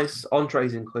egg rice.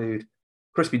 Entrees include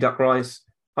crispy duck rice,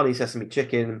 honey sesame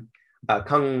chicken,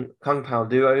 kung pao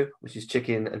duo, which is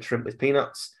chicken and shrimp with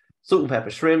peanuts, salt and pepper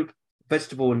shrimp,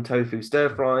 vegetable and tofu stir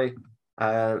fry,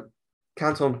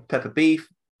 canton pepper beef,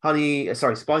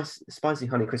 spicy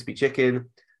honey crispy chicken,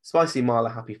 spicy mala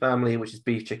happy family, which is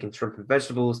beef, chicken, shrimp, and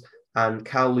vegetables, and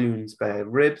Kowloon spare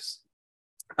ribs.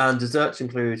 And desserts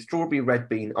include strawberry red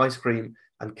bean ice cream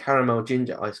and caramel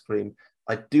ginger ice cream.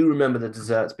 I do remember the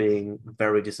desserts being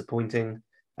very disappointing,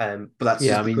 but that's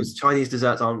because Chinese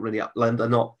desserts aren't really they're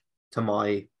not to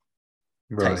my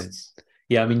tastes.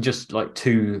 Yeah, I mean, just like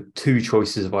two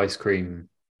choices of ice cream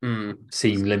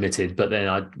seem limited, but then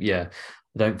I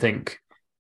don't think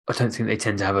they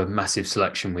tend to have a massive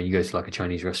selection when you go to like a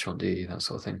Chinese restaurant, do you? That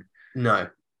sort of thing. No,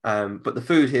 but the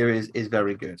food here is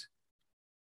very good.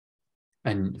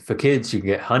 And for kids, you can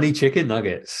get honey chicken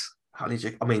nuggets. Honey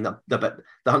chicken. I mean, the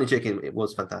honey chicken, it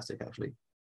was fantastic, actually.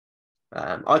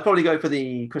 I'd probably go for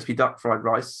the crispy duck fried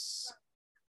rice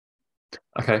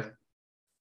Okay.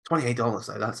 $28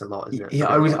 though, that's a lot, isn't it? Yeah,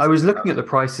 I was looking at the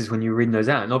prices when you were reading those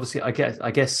out, and obviously, I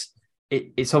guess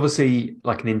it's obviously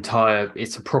like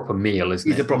it's a proper meal, isn't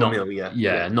It's a it? proper Not meal, yeah.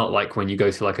 yeah, not like when you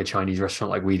go to like a Chinese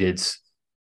restaurant like we did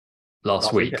last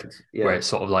Last week, weekend, where yeah. it's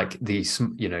sort of like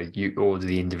you order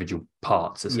the individual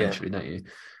parts Yeah. essentially, don't you?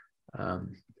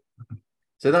 Um,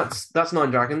 So that's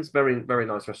Nine Dragons, very very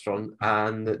nice restaurant,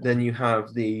 and then you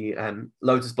have the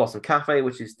Lotus Blossom Cafe,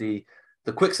 which is the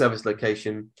quick service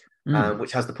location, mm.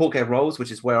 which has the pork egg rolls,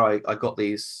 which is where I got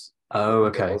these Oh,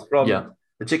 pork egg okay. rolls from. Yeah.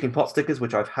 The chicken pot stickers,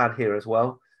 which I've had here as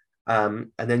well,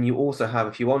 and then you also have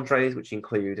a few entrees, which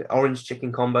include orange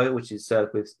chicken combo, which is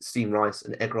served with steamed rice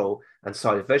and egg roll and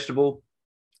side of vegetable.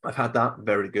 I've had that,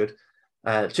 very good.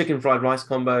 Chicken fried rice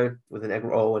combo with an egg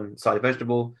roll and side of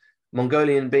vegetable.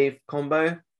 Mongolian beef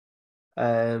combo,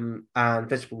 and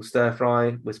vegetable stir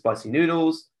fry with spicy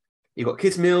noodles. You've got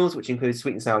kids' meals, which includes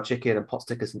sweet and sour chicken and pot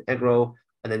stickers and egg roll.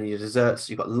 And then your desserts,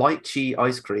 you've got lychee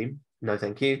ice cream. No,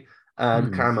 thank you.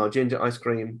 Mm. Caramel ginger ice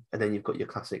cream. And then you've got your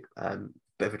classic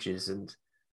beverages and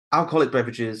alcoholic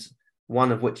beverages,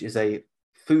 one of which is a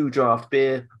foo draft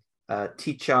beer,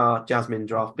 Ticha jasmine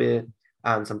draft beer,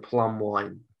 and some plum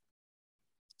wine.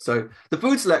 So the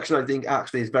food selection, I think,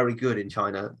 actually is very good in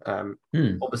China.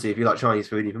 Obviously, if you like Chinese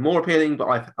food, even more appealing.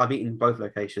 But I've eaten both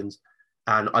locations,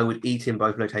 and I would eat in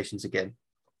both locations again.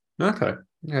 Okay.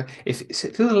 Yeah. It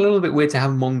feels a little bit weird to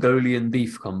have Mongolian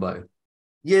beef combo.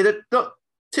 Yeah, they not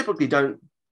typically don't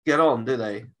get on, do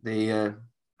they? The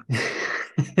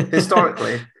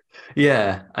historically,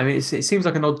 Yeah. I mean, it seems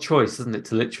like an odd choice, doesn't it?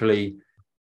 To literally,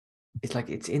 it's like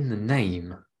it's in the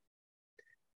name.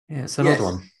 Yeah, it's an odd yes,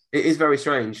 one. it is very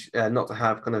strange not to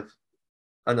have kind of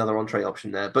another entree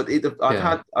option there. But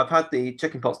Yeah. I've had the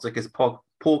chicken pot stickers,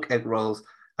 pork egg rolls,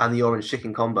 and the orange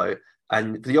chicken combo.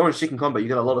 And for the orange chicken combo, you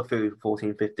get a lot of food for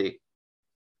 $14.50.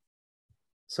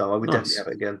 So I would definitely Nice. have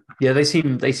it again. Yeah, they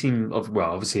seem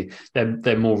well. Obviously,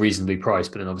 they're more reasonably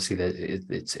priced, but then obviously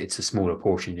it's a smaller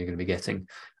portion you're going to be getting.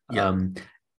 Yeah, Do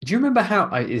you remember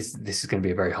this is going to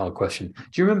be a very hard question?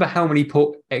 Do you remember how many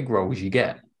pork egg rolls you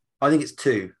get? I think it's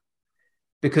two.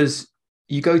 Because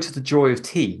you go to the Joy of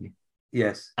Tea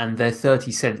Yes. and they're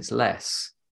 30 cents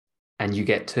less, and you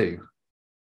get two.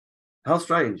 How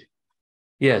strange.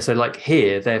 Yeah, so like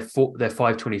here they're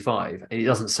 5.25, and it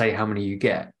doesn't say how many you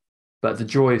get, but the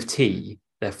Joy of Tea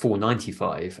they're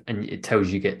 4.95, and it tells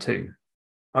you get two.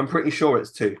 I'm pretty sure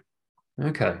it's two.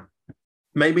 Okay.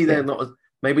 Maybe they're Yeah. not.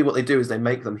 Maybe what they do is they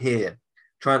make them here,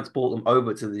 transport them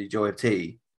over to the Joy of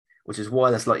Tea, which is why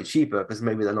they're slightly cheaper because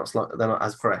maybe they're not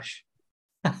as fresh.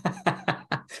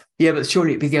 Yeah, but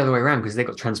surely it'd be the other way around because they've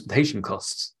got transportation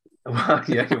costs.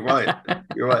 Yeah, you're right.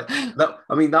 You're right.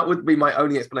 That would be my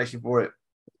only explanation for it.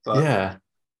 But Yeah,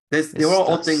 there are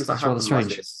odd things that that's rather happen like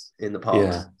strange. this in the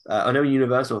past. Yeah. I know in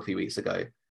Universal a few weeks ago,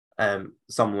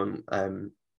 someone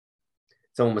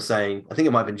was saying, I think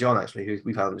it might have been John actually, who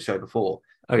we've had on the show before,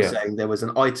 Oh was yeah. saying there was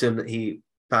an item that he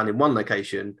found in one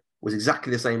location was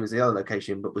exactly the same as the other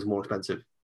location, but was more expensive.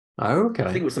 Oh, I think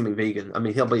okay. it was something vegan. I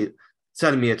mean, he'll be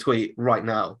sending me a tweet right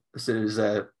now as soon as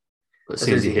As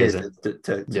soon as he hears hears it. it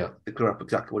to Yeah. clear up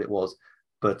exactly what it was.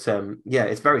 But yeah,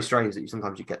 it's very strange that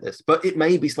sometimes you get this, but it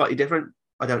may be slightly different.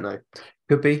 I don't know.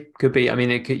 Could be. I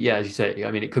mean, it could. Yeah, as you say.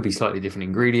 I mean, it could be slightly different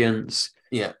ingredients.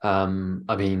 Yeah.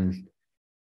 I mean,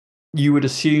 you would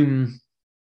assume.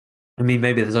 I mean,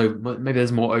 maybe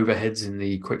there's more overheads in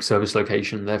the quick service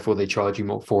location, therefore they charge you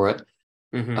more for it.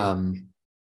 Mm-hmm.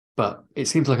 But it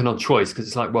seems like an odd choice because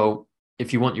it's like, well,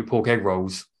 if you want your pork egg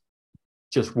rolls,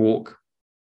 just walk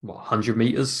 100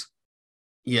 meters,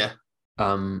 Yeah.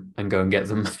 and go and get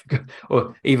them,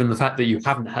 or even the fact that you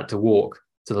haven't had to walk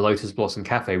to the Lotus Blossom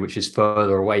Cafe, which is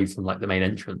further away from like the main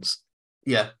entrance.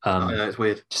 Yeah. I know, it's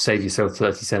weird. To save yourself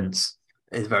 30 cents.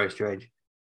 It's very strange.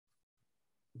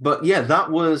 But yeah,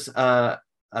 that was a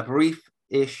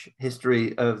brief-ish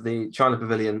history of the China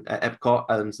Pavilion at EPCOT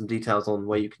and some details on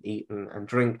where you can eat and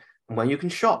drink and where you can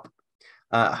shop.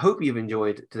 I hope you've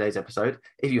enjoyed today's episode.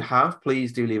 If you have,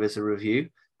 please do leave us a review.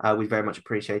 We very much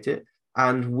appreciate it.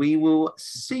 And we will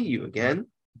see you again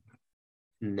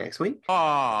next week.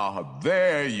 Ah,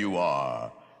 there you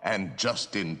are. And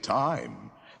just in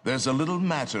time. There's a little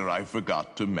matter I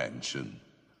forgot to mention.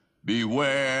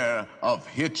 Beware of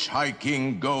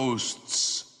hitchhiking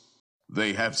ghosts.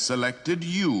 They have selected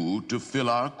you to fill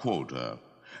our quota,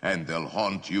 and they'll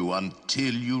haunt you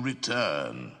until you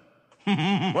return.